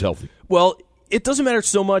Wentz stays healthy? Well, it doesn't matter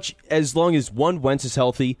so much as long as, one, Wentz is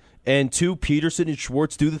healthy, and two, Peterson and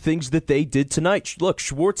Schwartz do the things that they did tonight. Look,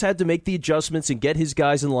 Schwartz had to make the adjustments and get his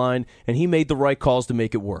guys in line, and he made the right calls to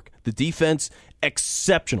make it work. The defense,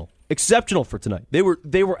 exceptional for tonight. They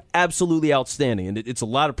were absolutely outstanding, and it's a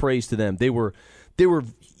lot of praise to them. They were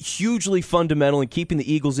hugely fundamental in keeping the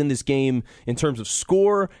Eagles in this game in terms of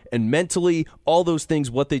score and mentally. All those things,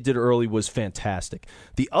 what they did early was fantastic.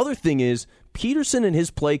 The other thing is Peterson and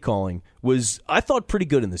his play calling was, I thought, pretty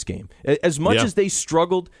good in this game. As much as they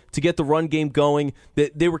struggled to get the run game going,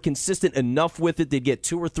 they were consistent enough with it. They'd get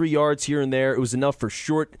 2 or 3 yards here and there. It was enough for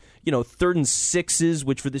short, 3rd and 6s,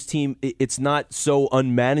 which for this team, it's not so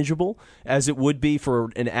unmanageable as it would be for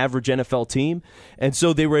an average NFL team. And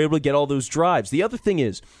so they were able to get all those drives. The other thing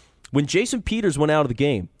is, when Jason Peters went out of the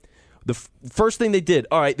game, the first thing they did,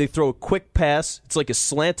 all right, they throw a quick pass. It's like a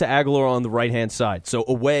slant to Aguilar on the right-hand side, so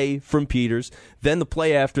away from Peters. Then the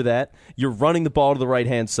play after that, you're running the ball to the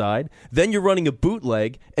right-hand side. Then you're running a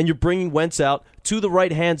bootleg, and you're bringing Wentz out to the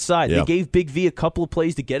right-hand side. They gave Big V a couple of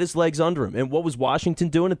plays to get his legs under him. And what was Washington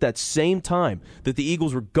doing at that same time that the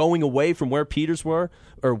Eagles were going away from where Peters was?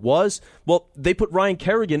 Well, they put Ryan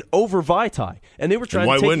Kerrigan over Vaitai, and they were trying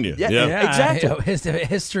to take... Why wouldn't you? Yeah, exactly.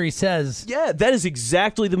 History says... Yeah, that is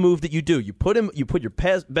exactly the move that you do. You put your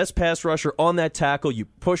best pass rusher on that tackle, you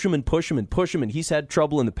push him and push him and push him, and he's had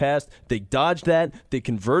trouble in the past. They dodged that. They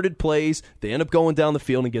converted plays. They end up going down the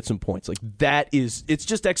field and get some points. Like, it's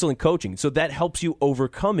just excellent coaching. So that helps you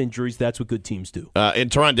overcome injuries. That's what good teams do. And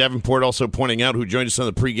Teron Davenport also pointing out, who joined us on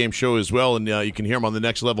the pregame show as well, and you can hear him on the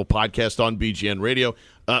Next Level podcast on BGN Radio,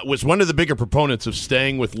 was one of the bigger proponents of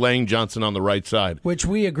staying with Lane Johnson on the right side, which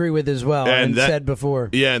we agree with as well, and said before.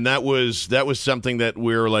 Yeah, and that was something that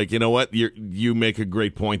we were like, you know what, you make a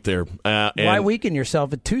great point there. Why weaken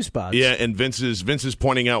yourself at 2 spots? Yeah, and Vince is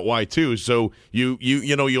pointing out why too. So you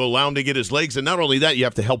allow him to get his legs, and not only that, you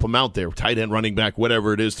have to help him out there, tight end, running back,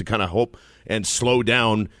 whatever it is, to kind of hope and slow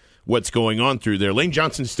down what's going on through there. Lane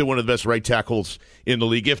Johnson's still one of the best right tackles in the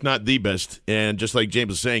league, if not the best. And just like James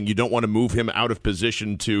was saying, you don't want to move him out of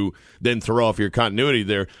position to then throw off your continuity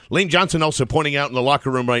there. Lane Johnson also pointing out in the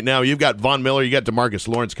locker room right now, you've got Von Miller, you got DeMarcus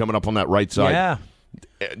Lawrence coming up on that right side. Yeah.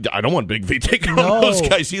 I don't want Big V taking on those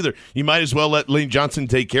guys either. You might as well let Lane Johnson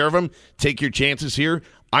take care of him. Take your chances here.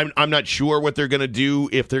 I'm not sure what they're going to do,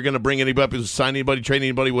 if they're going to bring anybody, sign anybody, trade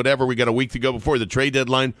anybody, whatever. We got a week to go before the trade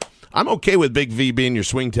deadline. I'm okay with Big V being your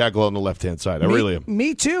swing tackle on the left-hand side. I really am.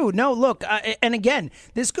 Me too. No, look, and again,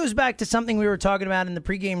 this goes back to something we were talking about in the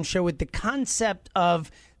pregame show with the concept of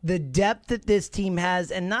the depth that this team has,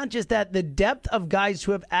 and not just that, the depth of guys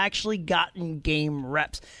who have actually gotten game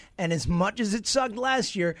reps. And as much as it sucked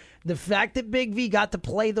last year, the fact that Big V got to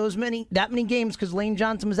play that many games because Lane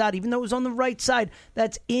Johnson was out, even though it was on the right side,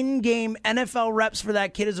 that's in-game NFL reps for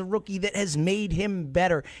that kid as a rookie that has made him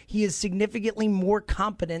better. He is significantly more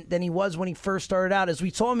competent than he was when he first started out. As we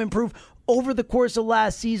saw him improve over the course of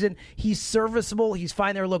last season, he's serviceable. He's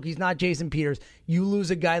fine there. Look, he's not Jason Peters. You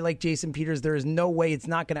lose a guy like Jason Peters, there is no way it's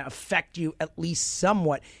not going to affect you at least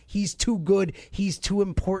somewhat. He's too good. He's too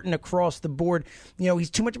important across the board. He's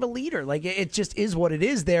too much of a leader. Like, it just is what it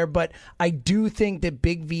is there. But I do think that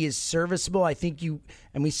Big V is serviceable. I think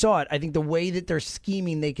and we saw it, I think the way that they're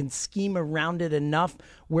scheming, they can scheme around it enough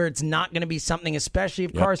where it's not going to be something, especially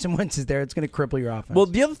if Carson Wentz is there, it's going to cripple your offense. Well,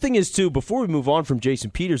 the other thing is, too, before we move on from Jason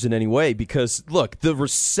Peters in any way, because, look, the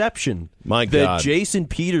reception that Jason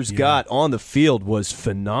Peters got on the field was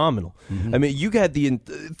phenomenal. Mm-hmm. I mean, you got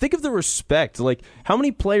think of the respect. Like, how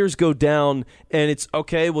many players go down and it's,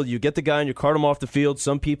 okay, well, you get the guy and you cart him off the field.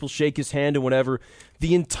 Some people shake his hand and whatever.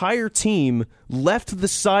 The entire team left the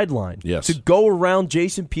sideline to go around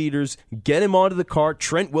Jason Peters, get him onto the cart.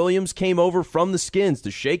 Trent Williams came over from the Skins to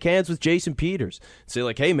shake hands with Jason Peters. Say,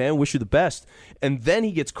 like, hey, man, wish you the best. And then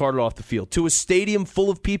he gets carted off the field to a stadium full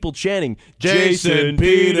of people chanting, Jason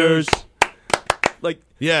Peters. Like,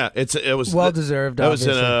 yeah, it was well deserved. That was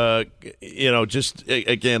just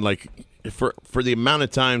again, like, for the amount of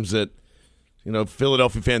times that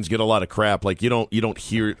Philadelphia fans get a lot of crap. Like, you don't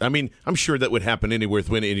hear. I mean, I'm sure that would happen anywhere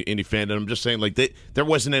with any fan. And I'm just saying, like, there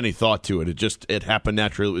wasn't any thought to it. It happened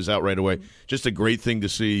naturally. It was out right away. Just a great thing to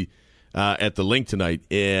see at the Link tonight.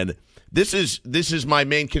 And this is my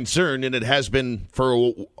main concern, and it has been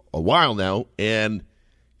for a while now. And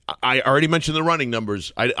I already mentioned the running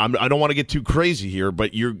numbers. I don't want to get too crazy here,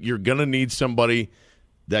 but you're gonna need somebody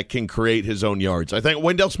that can create his own yards. I think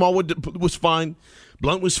Wendell Smallwood was fine.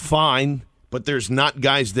 Blount was fine. But there's not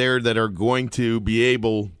guys there that are going to be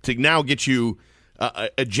able to now get you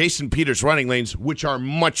a Jason Peters running lanes, which are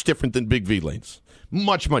much different than Big V lanes.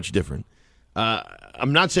 Much, much different.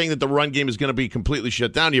 I'm not saying that the run game is going to be completely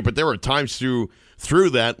shut down here, but there are times through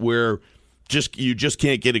that where you just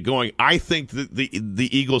can't get it going. I think that the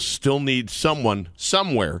Eagles still need someone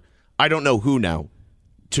somewhere, I don't know who now,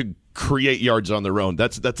 to create yards on their own.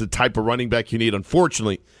 That's the type of running back you need.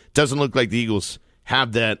 Unfortunately, it doesn't look like the Eagles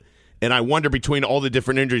have that. And I wonder, between all the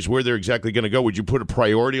different injuries, where they're exactly going to go. Would you put a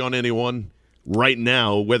priority on anyone right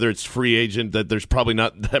now, whether it's free agent, that there's probably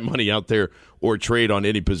not that money out there, or trade on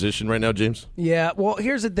any position right now, James? Yeah, well,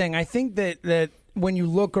 here's the thing. I think that when you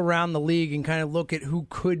look around the league and kind of look at who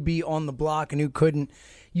could be on the block and who couldn't,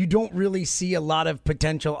 you don't really see a lot of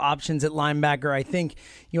potential options at linebacker. I think,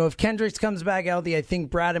 if Kendricks comes back healthy, I think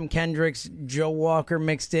Bradham Kendricks, Joe Walker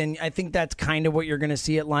mixed in, I think that's kind of what you're going to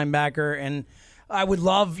see at linebacker. And I would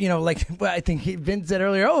love, I think Vince said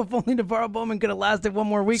earlier, if only Navarro Bowman could have lasted one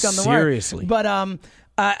more week on the mark. Seriously. But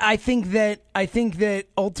I think that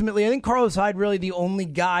ultimately, I think Carlos Hyde really the only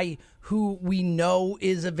guy who we know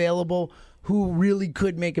is available who really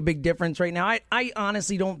could make a big difference right now. I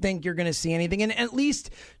honestly don't think you're going to see anything. And at least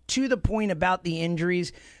to the point about the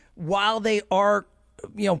injuries, while they are,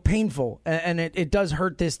 painful and it does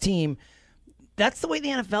hurt this team, that's the way the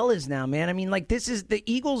NFL is now, man. I mean, like, this is the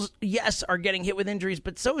Eagles, yes, are getting hit with injuries,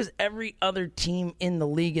 but so is every other team in the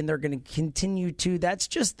league, and they're going to continue to. That's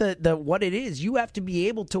just the what it is. You have to be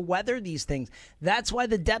able to weather these things. That's why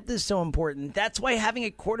the depth is so important. That's why having a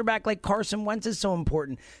quarterback like Carson Wentz is so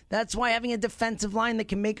important. That's why having a defensive line that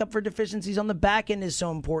can make up for deficiencies on the back end is so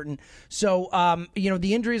important. So,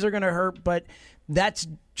 the injuries are going to hurt, but that's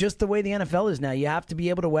just the way the NFL is now. You have to be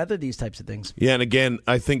able to weather these types of things. Yeah, and again,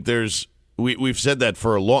 I think we've said that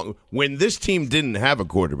for a long. When this team didn't have a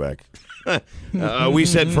quarterback, we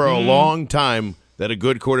said for a long time that a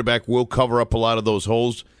good quarterback will cover up a lot of those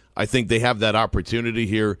holes. I think they have that opportunity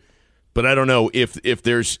here, but I don't know if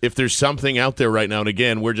there's something out there right now. And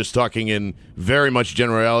again, we're just talking in very much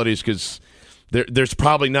generalities because there's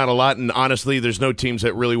probably not a lot, and honestly, there's no teams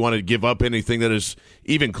that really want to give up anything that is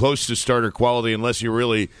even close to starter quality unless you're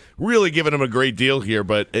really, really giving them a great deal here.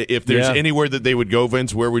 But if there's anywhere that they would go,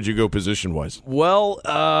 Vince, where would you go position-wise? Well,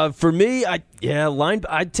 for me, I'd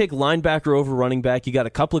take linebacker over running back. You got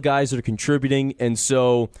a couple of guys that are contributing, and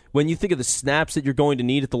so when you think of the snaps that you're going to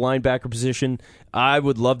need at the linebacker position, I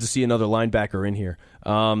would love to see another linebacker in here.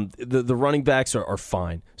 The running backs are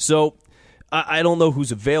fine. So I don't know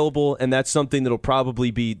who's available, and that's something that'll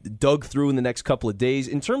probably be dug through in the next couple of days.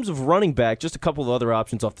 In terms of running back, just a couple of other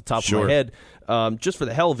options off the top of my head. Just for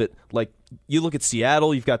the hell of it, like you look at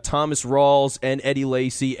Seattle, you've got Thomas Rawls and Eddie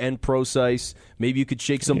Lacy and Procise. Maybe you could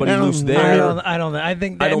shake somebody loose there. I don't know. I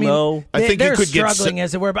think know. I think they're you could struggling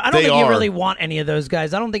as it were, but I don't think you really want any of those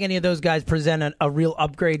guys. I don't think any of those guys present a real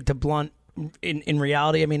upgrade to Blunt. In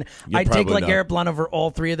reality, I mean, I'd take Garrett Blunt over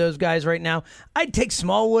all three of those guys right now. I'd take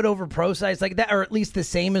Smallwood over Procise like that, or at least the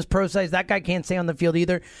same as Procise. That guy can't stay on the field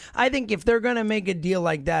either. I think if they're going to make a deal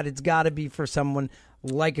like that, it's got to be for someone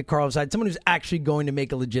like a Carlos Hyde, someone who's actually going to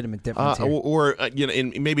make a legitimate difference here. Or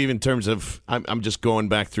maybe even in terms of, I'm just going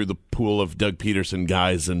back through the pool of Doug Peterson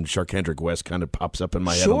guys, and Sharkhendrick West kind of pops up in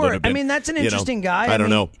my head a little bit. I mean, that's an interesting guy. I don't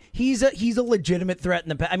know. He's a legitimate threat in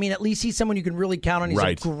the pass. I mean, at least he's someone you can really count on. He's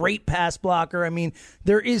a great pass blocker. I mean,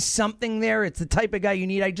 there is something there. It's the type of guy you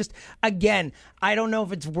need. I don't know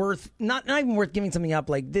if it's worth, not even worth giving something up.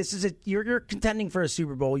 Like, this is you're contending for a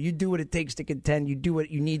Super Bowl. You do what it takes to contend. You do what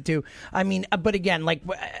you need to. I mean, but again, like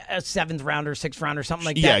a 7th rounder, 6th rounder, something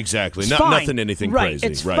like that. Yeah, exactly. Nothing crazy.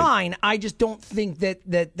 It's fine. I just don't think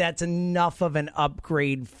that's enough of an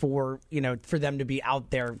upgrade for them to be out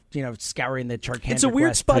there, scouring the Sharkhendrick. It's a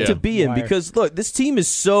weird spot to be in because, look, this team is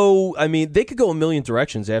so, I mean, they could go a million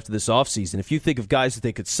directions after this offseason. If you think of guys that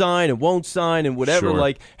they could sign and won't sign and whatever,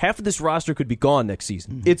 like half of this roster could be gone next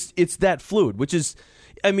season. Mm-hmm. It's that fluid, which is,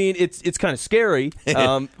 I mean, it's kind of scary.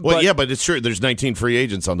 But it's true. There's 19 free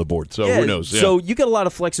agents on the board, so who knows? Yeah. So you got a lot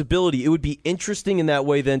of flexibility. It would be interesting in that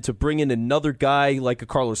way then to bring in another guy like a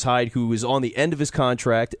Carlos Hyde who is on the end of his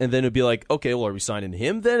contract, and then it'd be like, okay, well, are we signing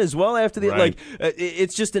him then as well after the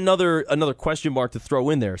it's just another question mark to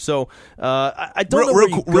throw in there. So I don't know where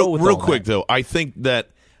you go with real quick though. I think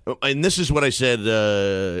that, and this is what I said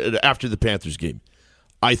after the Panthers game.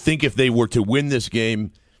 I think if they were to win this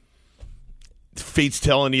game, fate's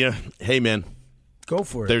telling you, hey, man, go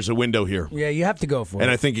for it. There's a window here. Yeah, you have to go for it.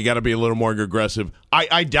 And I think you got to be a little more aggressive.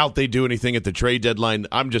 I doubt they do anything at the trade deadline.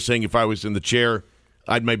 I'm just saying if I was in the chair,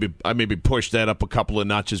 I'd maybe push that up a couple of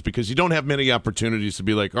notches because you don't have many opportunities to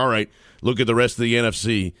be like, all right, look at the rest of the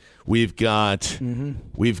NFC. We've got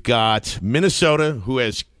Minnesota, who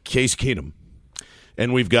has Case Keenum,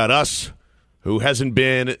 and we've got us, who hasn't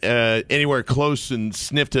been anywhere close and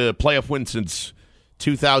sniffed a playoff win since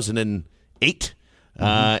 2008.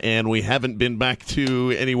 And we haven't been back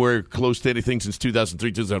to anywhere close to anything since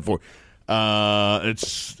 2003, 2004.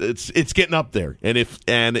 It's getting up there, and if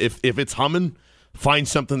it's humming, find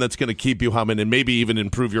something that's going to keep you humming, and maybe even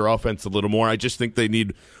improve your offense a little more. I just think they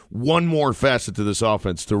need one more facet to this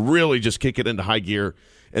offense to really just kick it into high gear,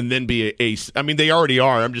 and then be I mean, they already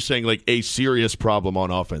are. I'm just saying, like, a serious problem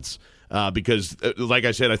on offense, because, like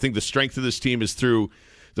I said, I think the strength of this team is through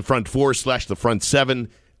the front 4 / the front 7.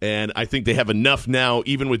 And I think they have enough now,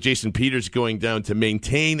 even with Jason Peters going down, to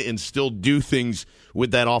maintain and still do things with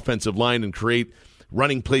that offensive line and create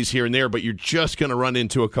running plays here and there. But you're just going to run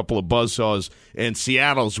into a couple of buzzsaws, and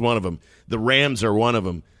Seattle's one of them. The Rams are one of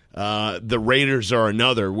them. The Raiders are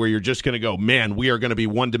another, where you're just going to go, man, we are going to be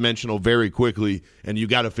one-dimensional very quickly, and you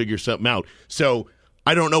got to figure something out. So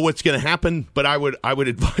I don't know what's going to happen, but I would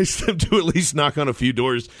advise them to at least knock on a few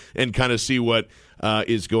doors and kind of see what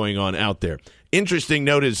is going on out there. Interesting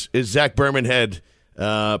note is Zach Berman had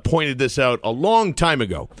pointed this out a long time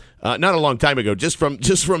ago. Not a long time ago, just from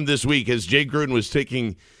this week, as Jay Gruden was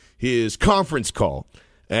taking his conference call.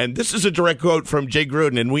 And this is a direct quote from Jay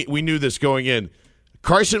Gruden, and we knew this going in.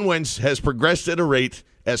 Carson Wentz has progressed at a rate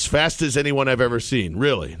as fast as anyone I've ever seen,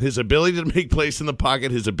 really. His ability to make plays in the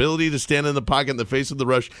pocket, his ability to stand in the pocket in the face of the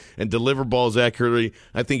rush and deliver balls accurately.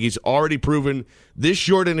 I think he's already proven this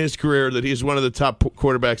short in his career that he's one of the top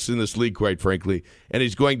quarterbacks in this league, quite frankly, and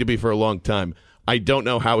he's going to be for a long time. I don't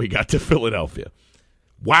know how he got to Philadelphia.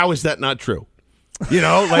 Wow, is that not true? You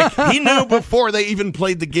know, like, he knew before they even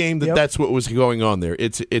played the game that that's what was going on there.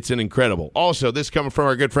 It's an incredible. Also, this coming from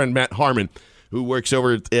our good friend Matt Harmon, who works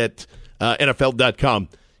over at NFL.com.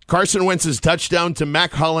 Carson Wentz's touchdown to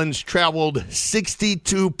Mac Hollins traveled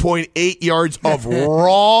 62.8 yards of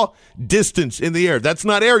raw distance in the air. That's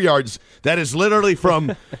not air yards. That is literally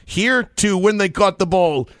from here to when they caught the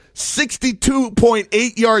ball,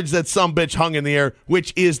 62.8 yards that sumbitch hung in the air,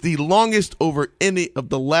 which is the longest over any of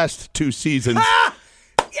the last 2 seasons.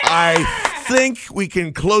 I think we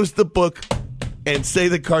can close the book and say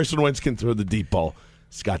that Carson Wentz can throw the deep ball.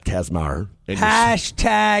 Scott Kazmaier.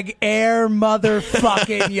 Hashtag air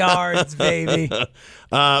motherfucking yards, baby.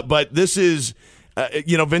 But this is,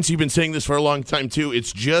 Vince, you've been saying this for a long time, too.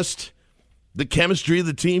 It's just the chemistry of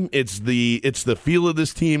the team. It's the feel of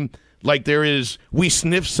this team. Like we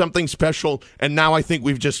sniffed something special, and now I think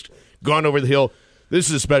we've just gone over the hill. This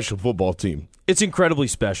is a special football team. It's incredibly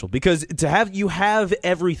special because you have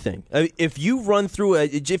everything. If you run through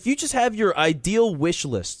if you just have your ideal wish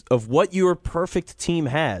list of what your perfect team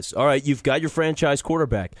has, all right, you've got your franchise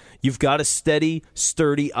quarterback. You've got a steady,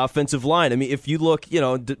 sturdy offensive line. I mean, if you look,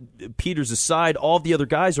 Peters aside, all the other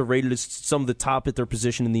guys are rated as some of the top at their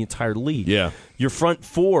position in the entire league. Yeah. Your front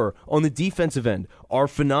four on the defensive end are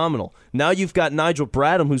phenomenal. Now you've got Nigel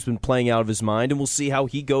Bradham, who's been playing out of his mind, and we'll see how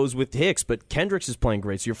he goes with Hicks. But Kendricks is playing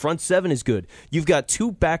great, so your front seven is good. You've got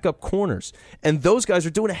 2 backup corners, and those guys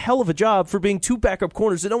are doing a hell of a job for being 2 backup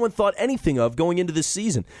corners that no one thought anything of going into this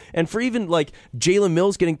season. And for even like Jalen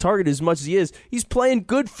Mills getting targeted as much as he is, he's playing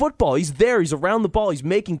good football. He's there. He's around the ball. He's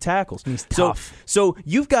making tackles. He's tough. So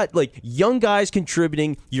you've got like young guys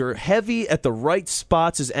contributing. You're heavy at the right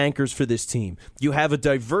spots as anchors for this team. You have a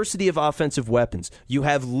diversity of offensive weapons. You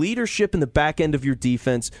have leadership in the back end of your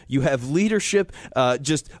defense. You have leadership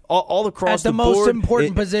just all across the board. At the most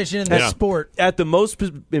important position in the sport. At the most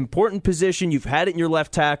important position, you've had it in your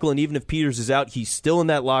left tackle, and even if Peters is out, he's still in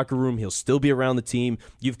that locker room. He'll still be around the team.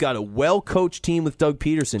 You've got a well-coached team with Doug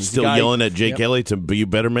Peterson. He's still yelling at Jake Elliott to, you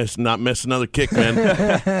better not miss another kick, man.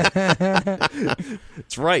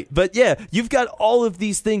 That's right. But yeah, you've got all of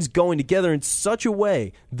these things going together in such a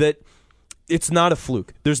way that it's not a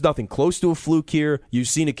fluke. There's nothing close to a fluke here. You've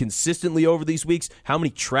seen it consistently over these weeks. How many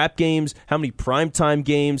trap games, how many primetime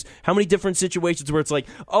games, how many different situations where it's like,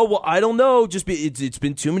 oh, well, I don't know. It's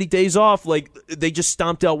been too many days off. Like, they just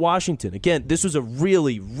stomped out Washington. Again, this was a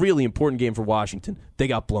really, really important game for Washington. They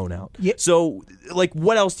got blown out. Yep. So, like,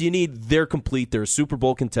 what else do you need? They're complete. They're a Super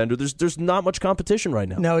Bowl contender. There's not much competition right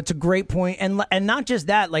now. No, it's a great point. And not just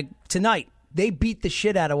that, like, tonight, they beat the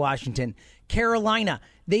shit out of Washington. Carolina,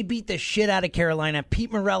 they beat the shit out of Carolina.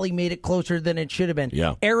 Pete Morelli made it closer than it should have been.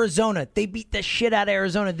 Yeah. Arizona, they beat the shit out of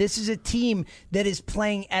Arizona. This is a team that is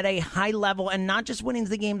playing at a high level and not just winning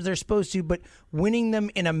the games they're supposed to, but winning them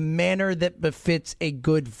in a manner that befits a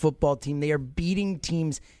good football team. They are beating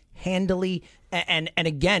teams handily. And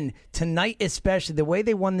again, tonight especially, the way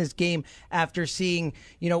they won this game after seeing,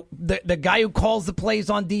 the guy who calls the plays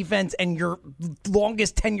on defense and your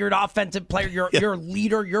longest tenured offensive player, your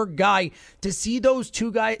leader, your guy, to see those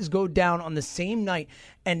 2 guys go down on the same night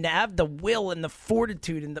and to have the will and the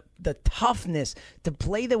fortitude and the toughness to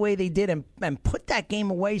play the way they did and put that game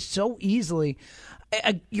away so easily.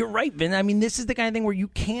 You're right, Vin. I mean, this is the kind of thing where you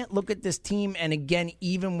can't look at this team, and again,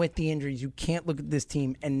 even with the injuries, you can't look at this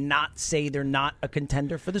team and not say they're not a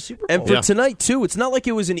contender for the Super Bowl. And for tonight, too, it's not like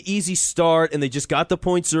it was an easy start and they just got the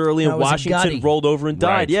points early and Washington rolled over and died.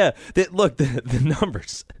 Right. Yeah, look, the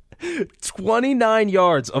numbers. 29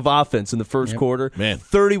 yards of offense in the first quarter, Man.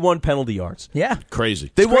 31 penalty yards. Yeah.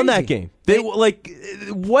 Crazy. They won that game.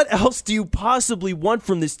 What else do you possibly want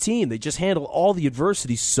from this team? They just handle all the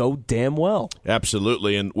adversity so damn well.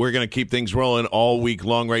 Absolutely, and we're going to keep things rolling all week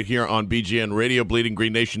long right here on BGN Radio,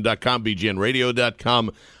 BleedingGreenNation.com,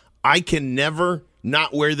 BGNRadio.com. I can never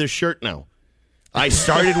not wear this shirt now. I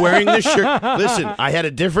started wearing this shirt. Listen, I had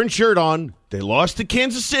a different shirt on. They lost to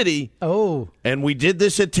Kansas City. Oh. And we did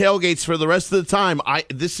this at tailgates for the rest of the time.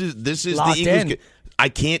 This is Locked the Eagles. in. I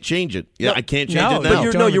can't change it. Yeah, I can't change it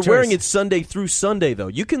now. But you're wearing it Sunday through Sunday though.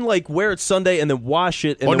 You can wear it Sunday and then wash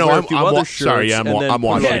it and then wear a few other shirts. Sorry, I'm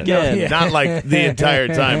washing it again. Yeah. Not like the entire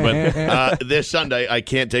time, but this Sunday I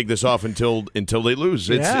can't take this off until they lose.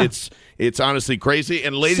 It's honestly crazy.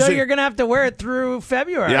 And ladies, so you're gonna have to wear it through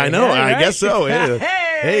February. Yeah, I know. Right? I guess so. Yeah.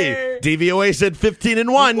 Hey, DVOA said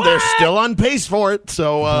 15-1. They're still on pace for it.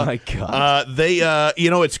 So, my God,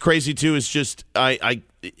 it's crazy too. It's just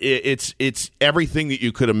it's everything that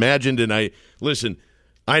you could imagine. And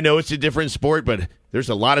I know it's a different sport, but there's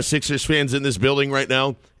a lot of Sixers fans in this building right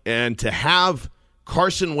now, and to have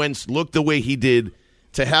Carson Wentz look the way he did,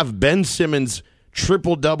 to have Ben Simmons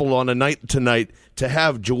triple-double on a night tonight, to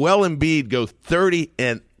have Joel Embiid go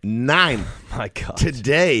 30-9 my God.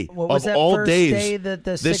 today What was of that all first days. day that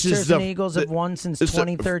the Sixers and Eagles have won since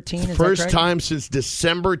 2013? Is first that correct? time since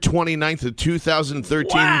December 29th of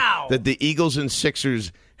 2013 that the Eagles and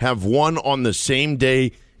Sixers have won on the same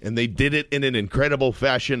day, and they did it in an incredible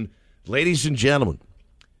fashion. Ladies and gentlemen,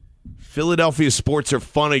 Philadelphia sports are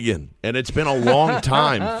fun again, and it's been a long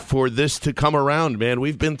time for this to come around, man.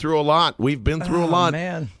 We've been through a lot.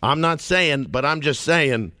 Man. I'm not saying, but I'm just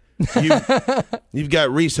saying. You've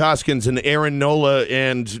got Reese Hoskins and Aaron Nola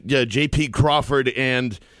and J.P. Crawford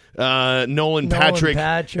and Nolan Patrick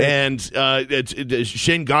and it's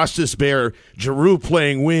Shane Gostisbehere, Giroux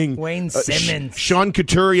playing wing, Wayne Simmons, Sean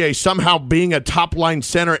Couturier somehow being a top line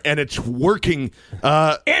center, and it's working.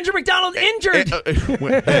 Andrew McDonald injured. No,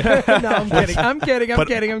 I'm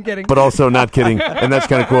kidding. But also not kidding, and that's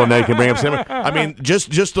kind of cool. Now you can bring up Simmons. I mean,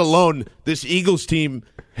 just alone, this Eagles team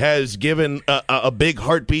has given a big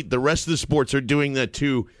heartbeat. The rest of the sports are doing that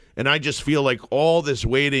too, and I just feel like all this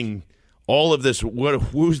waiting. All of this,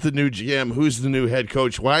 who's the new GM? Who's the new head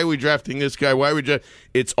coach? Why are we drafting this guy?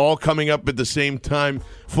 It's all coming up at the same time.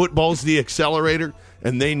 Football's the accelerator,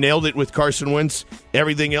 and they nailed it with Carson Wentz.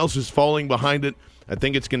 Everything else is falling behind it. I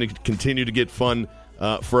think it's going to continue to get fun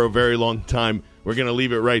for a very long time. We're going to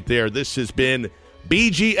leave it right there. This has been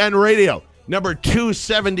BGN Radio, number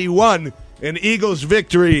 271, an Eagles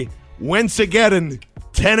victory. Wentz again,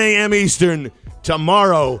 10 a.m. Eastern,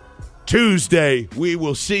 tomorrow, Tuesday. We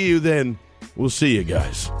will see you then. We'll see you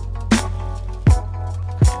guys.